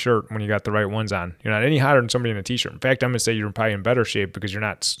long sleeve shirt when you got the right ones on. You're not any hotter than somebody in a t-shirt. In fact, I'm gonna say you're probably in better shape because you're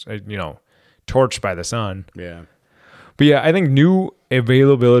not, torched by the sun. Yeah. But yeah, I think new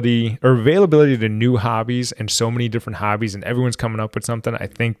availability to new hobbies and so many different hobbies, and everyone's coming up with something. I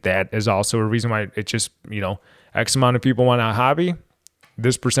think that is also a reason why it just X amount of people want a hobby.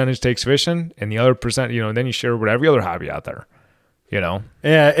 This percentage takes fishing, and the other percent, then you share with every other hobby out there, Yeah,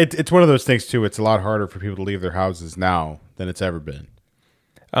 it's one of those things too. It's a lot harder for people to leave their houses now than it's ever been.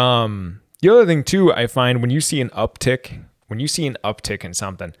 The other thing too, I find when you see an uptick in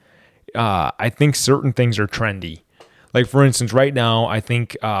something, I think certain things are trendy. Like for instance, right now, I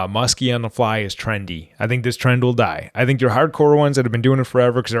think muskie on the fly is trendy. I think this trend will die. I think your hardcore ones that have been doing it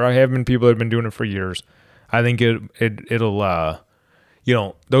forever, because there have been people that have been doing it for years. I think it'll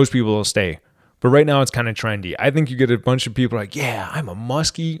those people will stay. But right now it's kind of trendy. I think you get a bunch of people like, yeah, I'm a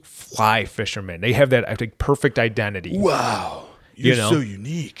musky fly fisherman. They have that, I think, perfect identity. Wow. You're so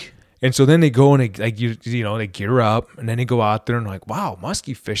unique. And so then they go and they gear up, and then they go out there and like, wow,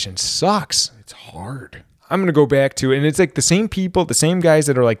 musky fishing sucks. It's hard. I'm going to go back to it. And it's like the same people, the same guys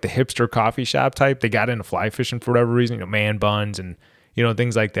that are like the hipster coffee shop type. They got into fly fishing for whatever reason, man buns and,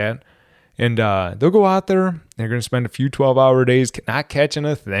 things like that. And they'll go out there. They're going to spend a few 12-hour days not catching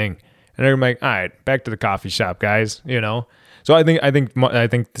a thing. And they're like, all right, back to the coffee shop, guys. So I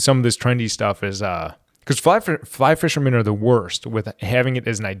think some of this trendy stuff is because fly fishermen are the worst with having it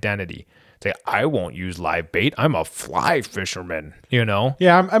as an identity. Say, I won't use live bait. I'm a fly fisherman.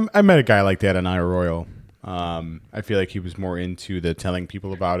 Yeah, I met a guy like that on Isle I feel like he was more into the telling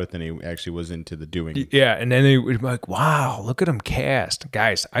people about it than he actually was into the doing. Yeah, and then they would be like, wow, look at him cast.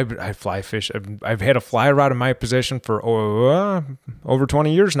 Guys, I fly fish. I've had a fly rod in my possession for over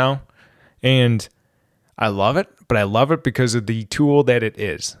 20 years now. And I love it, but I love it because of the tool that it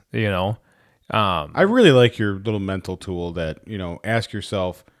is, I really like your little mental tool that, ask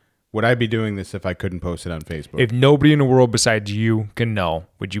yourself, would I be doing this if I couldn't post it on Facebook? If nobody in the world besides you can know,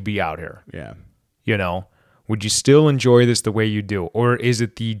 would you be out here? Yeah. Would you still enjoy this the way you do? Or is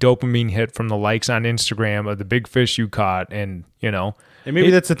it the dopamine hit from the likes on Instagram of the big fish you caught? And, And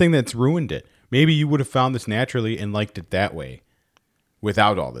maybe that's the thing that's ruined it. Maybe you would have found this naturally and liked it that way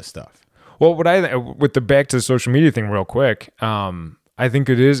without all this stuff. Well, with the back to the social media thing real quick, I think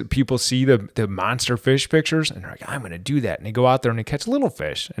it is people see the monster fish pictures and they're like, I'm going to do that. And they go out there and they catch little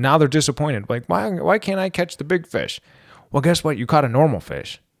fish. And now they're disappointed. Like, why can't I catch the big fish? Well, guess what? You caught a normal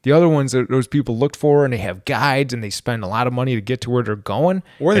fish. The other ones that those people looked for, and they have guides and they spend a lot of money to get to where they're going.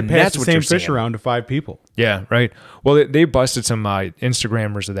 Or they pass the same fish around to 5 people. Yeah, right. Well, they busted some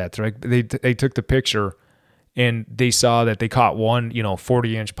Instagrammers of that. They're like, they took the picture and they saw that they caught one,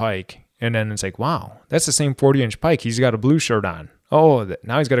 40-inch pike. And then it's like, wow, that's the same 40-inch pike. He's got a blue shirt on. Oh,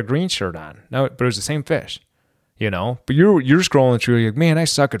 now he's got a green shirt on. No, but it was the same fish, But you're scrolling through, you're like, man, I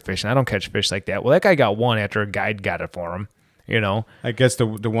suck at fishing. I don't catch fish like that. Well, that guy got one after a guide got it for him, I guess the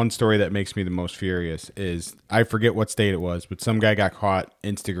one story that makes me the most furious is, I forget what state it was, but some guy got caught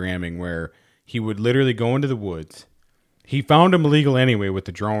Instagramming where he would literally go into the woods. He found him illegal anyway with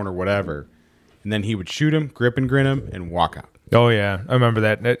the drone or whatever. And then he would shoot him, grip and grin him, and walk out. Oh, yeah. I remember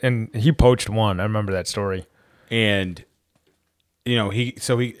that. And he poached one. I remember that story. And,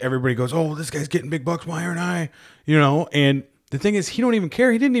 everybody goes, oh, this guy's getting big bucks. Why aren't I? And the thing is, he don't even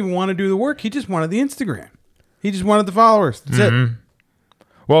care. He didn't even want to do the work. He just wanted the Instagram. He just wanted the followers. That's it.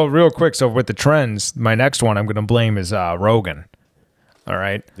 Well, real quick. So with the trends, my next one I'm going to blame is Rogan. All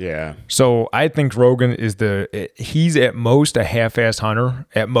right. Yeah. So I think Rogan is he's at most a half-assed hunter.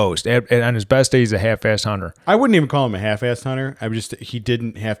 At most, on his best day, he's a half-assed hunter. I wouldn't even call him a half-assed hunter. He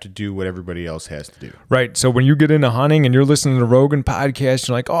didn't have to do what everybody else has to do. Right. So when you get into hunting and you're listening to the Rogan podcast,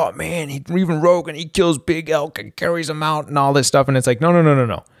 you're like, oh man, even Rogan, he kills big elk and carries them out and all this stuff. And it's like,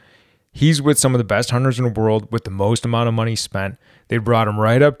 no. He's with some of the best hunters in the world with the most amount of money spent. They brought him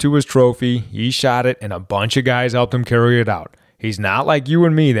right up to his trophy. He shot it, and a bunch of guys helped him carry it out. He's not like you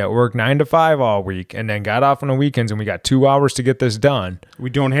and me that work 9 to 5 all week and then got off on the weekends and we got 2 hours to get this done. We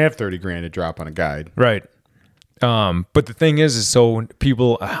don't have $30,000 to drop on a guide. Right. But the thing is so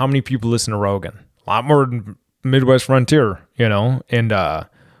how many people listen to Rogan? A lot more than Midwest Frontier, and,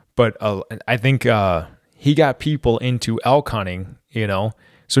 but I think, he got people into elk hunting,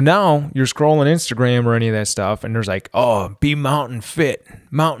 So now you're scrolling Instagram or any of that stuff, and there's like, oh, be mountain fit,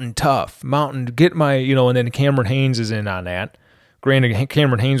 mountain tough, mountain, get my, and then Cameron Hanes is in on that. Granted,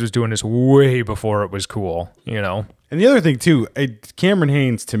 Cameron Hanes was doing this way before it was cool, And the other thing, too, Cameron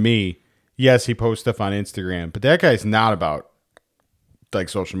Hanes, to me, yes, he posts stuff on Instagram, but that guy's not about like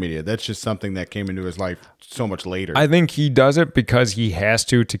social media. That's just something that came into his life so much later. I think he does it because he has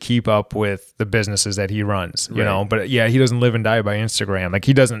to keep up with the businesses that he runs, you know. But yeah, he doesn't live and die by Instagram. Like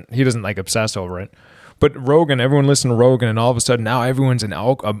he doesn't like obsess over it. But Rogan, everyone listened to Rogan, and all of a sudden now everyone's an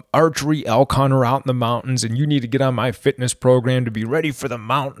archery elk hunter out in the mountains, and you need to get on my fitness program to be ready for the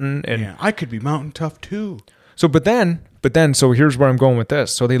mountain. And yeah, I could be mountain tough too. So, but then, so here's where I'm going with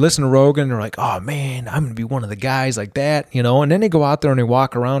this. So they listen to Rogan, and they're like, oh man, I'm gonna be one of the guys like that, And then they go out there and they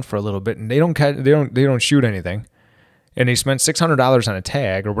walk around for a little bit, and they don't shoot anything, and they spent $600 on a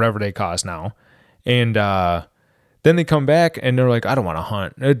tag or whatever they cost now, and then they come back and they're like, I don't want to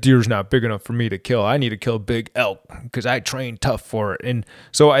hunt. That deer's not big enough for me to kill. I need to kill big elk because I train tough for it. And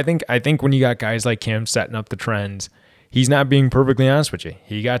so I think when you got guys like him setting up the trends, he's not being perfectly honest with you.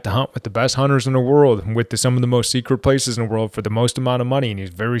 He got to hunt with the best hunters in the world, with some of the most secret places in the world for the most amount of money, and he's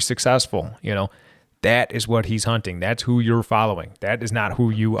very successful. That is what he's hunting. That's who you're following. That is not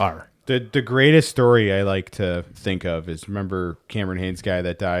who you are. The greatest story I like to think of is, remember Cameron Hanes guy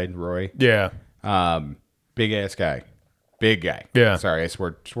that died, Roy? Yeah. Big ass guy. Big guy. Yeah. Sorry, I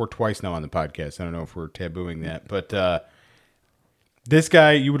swore twice now on the podcast. I don't know if we're tabooing that. But this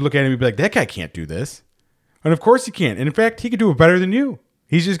guy, you would look at him and be like, that guy can't do this. And of course he can't. And in fact, he could do it better than you.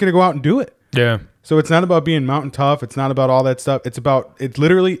 He's just going to go out and do it. Yeah. So it's not about being mountain tough. It's not about all that stuff. It's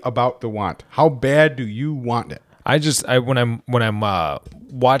literally about the want. How bad do you want it? When I'm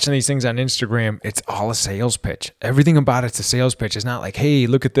watching these things on Instagram, it's all a sales pitch. Everything about it's a sales pitch. It's not like, hey,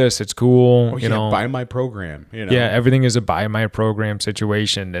 look at this, it's cool. Buy my program. Yeah, everything is a buy my program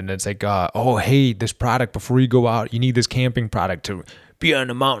situation, and it's like, oh, hey, this product before you go out, you need this camping product to be on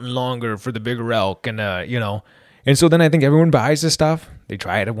the mountain longer for the bigger elk, and And so then I think everyone buys this stuff. They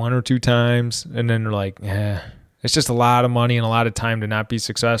try it 1 or 2 times, and then they're like, it's just a lot of money and a lot of time to not be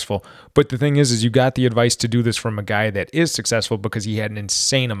successful. But the thing is you got the advice to do this from a guy that is successful because he had an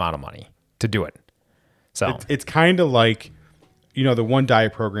insane amount of money to do it. So it's kind of like, the one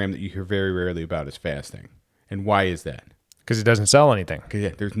diet program that you hear very rarely about is fasting. And why is that? Because it doesn't sell anything.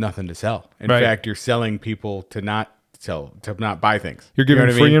 Because there's nothing to sell. In fact, you're selling people to not sell, to not buy things. You're giving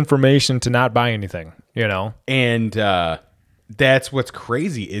free information to not buy anything, And that's what's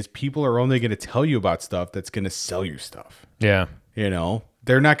crazy is people are only going to tell you about stuff that's going to sell you stuff. Yeah.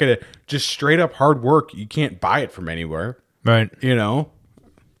 They're not going to just straight up hard work. You can't buy it from anywhere. Right.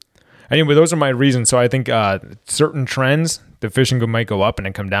 Anyway, those are my reasons. So I think certain trends, the fishing might go up and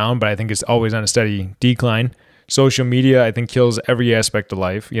then come down, but I think it's always on a steady decline. Social media, I think, kills every aspect of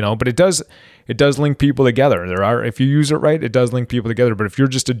life, but it does link people together. If you use it right, it does link people together. But if you're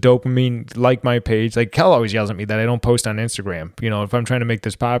just a dopamine, like my page, like Kel always yells at me that I don't post on Instagram, if I'm trying to make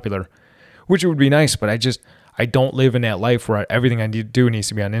this popular, which it would be nice, but I don't live in that life where everything I do needs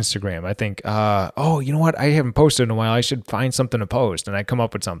to be on Instagram. I think, you know what? I haven't posted in a while. I should find something to post, and I come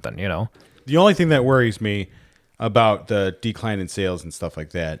up with something, The only thing that worries me about the decline in sales and stuff like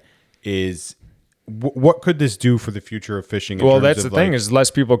that is, what could this do for the future of fishing? Well, that's the thing is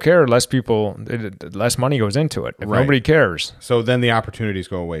less people care, less money goes into it. If nobody cares. So then the opportunities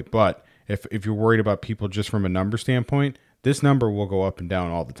go away. But if you're worried about people just from a number standpoint, this number will go up and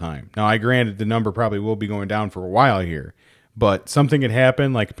down all the time. Now, granted, the number probably will be going down for a while here, but something could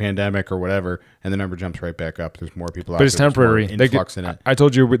happen like a pandemic or whatever, and the number jumps right back up. There's more people out there. But it's temporary. Influx in it. I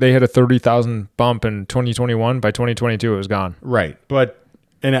told you they had a 30,000 bump in 2021. By 2022, it was gone. Right.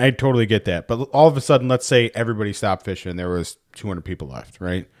 And I totally get that. But all of a sudden, let's say everybody stopped fishing. There was 200 people left,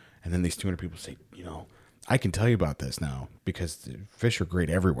 right? And then these 200 people say, I can tell you about this now because the fish are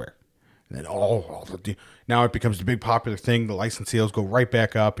great everywhere. And then now it becomes the big popular thing. The license sales go right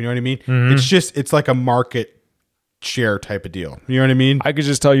back up. You know what I mean? Mm-hmm. It's like a market share type of deal. You know what I mean? I could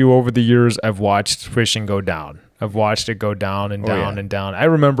just tell you over the years, I've watched fishing go down. I've watched it go down and down and down. I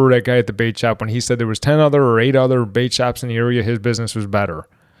remember that guy at the bait shop when he said there was 10 other or 8 other bait shops in the area, his business was better.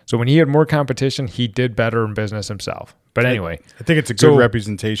 So when he had more competition, he did better in business himself. But anyway. I think it's a good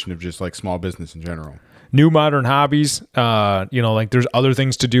representation of just like small business in general. New modern hobbies, there's other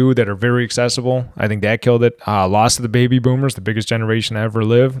things to do that are very accessible. I think that killed it. Loss of the baby boomers, the biggest generation to ever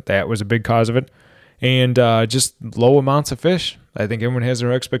live. That was a big cause of it. And just low amounts of fish. I think everyone has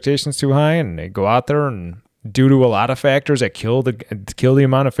their expectations too high, and they go out there, and due to a lot of factors that kill the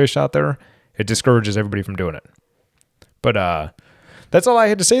amount of fish out there, it discourages everybody from doing it. But that's all I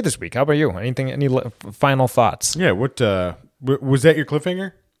had to say this week. How about you? Any final thoughts? Yeah. What was that? Your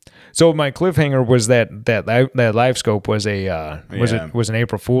cliffhanger? So my cliffhanger was that live scope was was an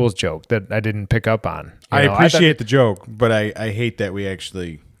April Fool's joke that I didn't pick up on. I appreciate the joke, but I hate that we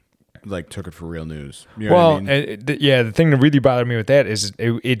actually took it for real news. You know what I mean? The thing that really bothered me with that is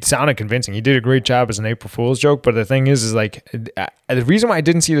it sounded convincing. He did a great job as an April Fool's joke, but the thing is the reason why I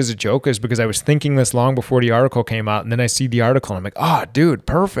didn't see it as a joke is because I was thinking this long before the article came out, and then I see the article and I'm like, oh, dude,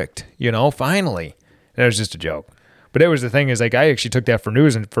 perfect. Finally. And it was just a joke. But it was the thing is I actually took that for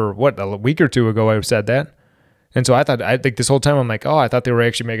news, and for a week or two ago I said that. And so I think this whole time I'm like, oh, I thought they were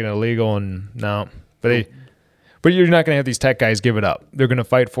actually making it illegal, and no. But you're not going to have these tech guys give it up. They're going to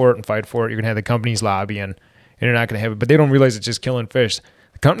fight for it. You're going to have the companies lobbying, and you're not going to have it. But they don't realize it's just killing fish.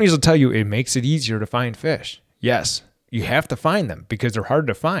 The companies will tell you it makes it easier to find fish. Yes, you have to find them because they're hard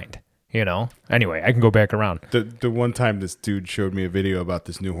to find. Anyway, I can go back around. The one time this dude showed me a video about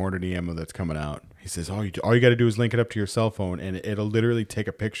this new Hornady ammo that's coming out. He says, all you got to do is link it up to your cell phone, and it'll literally take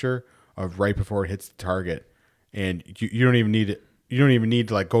a picture of right before it hits the target. And you don't even need it. You don't even need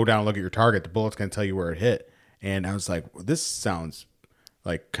to go down and look at your target. The bullet's going to tell you where it hit. And I was like, well, this sounds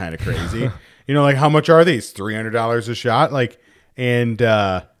kind of crazy. How much are these? $300 a shot? But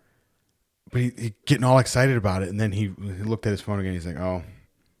he getting all excited about it. And then he looked at his phone again. He's like, oh,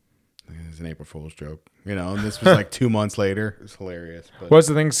 it's an April Fool's joke. And this was 2 months later. It's hilarious. But. What's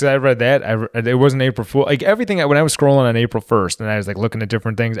the thing? So I read that. It wasn't April Fool. Everything, when I was scrolling on April 1st and I was looking at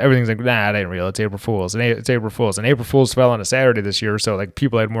different things, everything's nah, it ain't real. It's April Fool's. And it's April Fool's. And April Fool's fell on a Saturday this year. So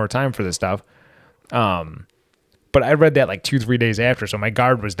people had more time for this stuff. But I read that 2-3 days after. So my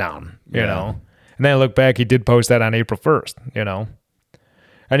guard was down, you know. And then I look back, he did post that on April 1st,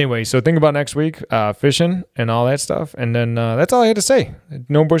 Anyway, so think about next week, fishing and all that stuff. And then that's all I had to say.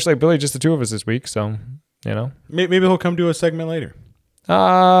 No Bush Light Billy, just the two of us this week. So, Maybe he'll come do a segment later. No,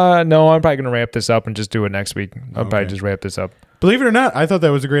 I'm probably going to wrap this up and just do it next week. I'll probably just wrap this up. Believe it or not, I thought that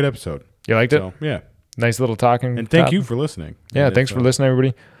was a great episode. You liked it? Yeah. Nice little talking. And thank you for listening. Yeah, thanks for listening,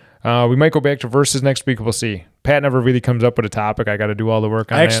 everybody. We might go back to verses next week. We'll see. Pat never really comes up with a topic. I got to do all the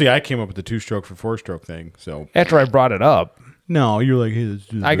work on that. I came up with the 2-stroke for 4-stroke thing. So after I brought it up. No, you're like, hey, let's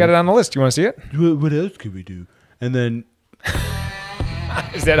do this. I got it on the list. You want to see it? What else could we do? And then...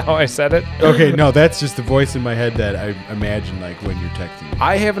 Is that how I said it? Okay, no, that's just the voice in my head that I imagine when you're texting me.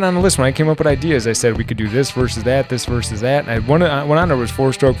 I have it on the list. When I came up with ideas, I said we could do this versus that, this versus that. And one on there was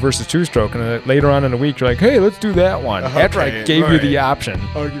 4-stroke versus 2-stroke. And then later on in the week, you're like, hey, let's do that one. Okay, after I gave you the option.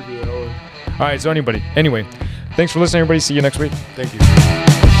 I'll give you that one. All right, so anyway, thanks for listening, everybody. See you next week. Thank you.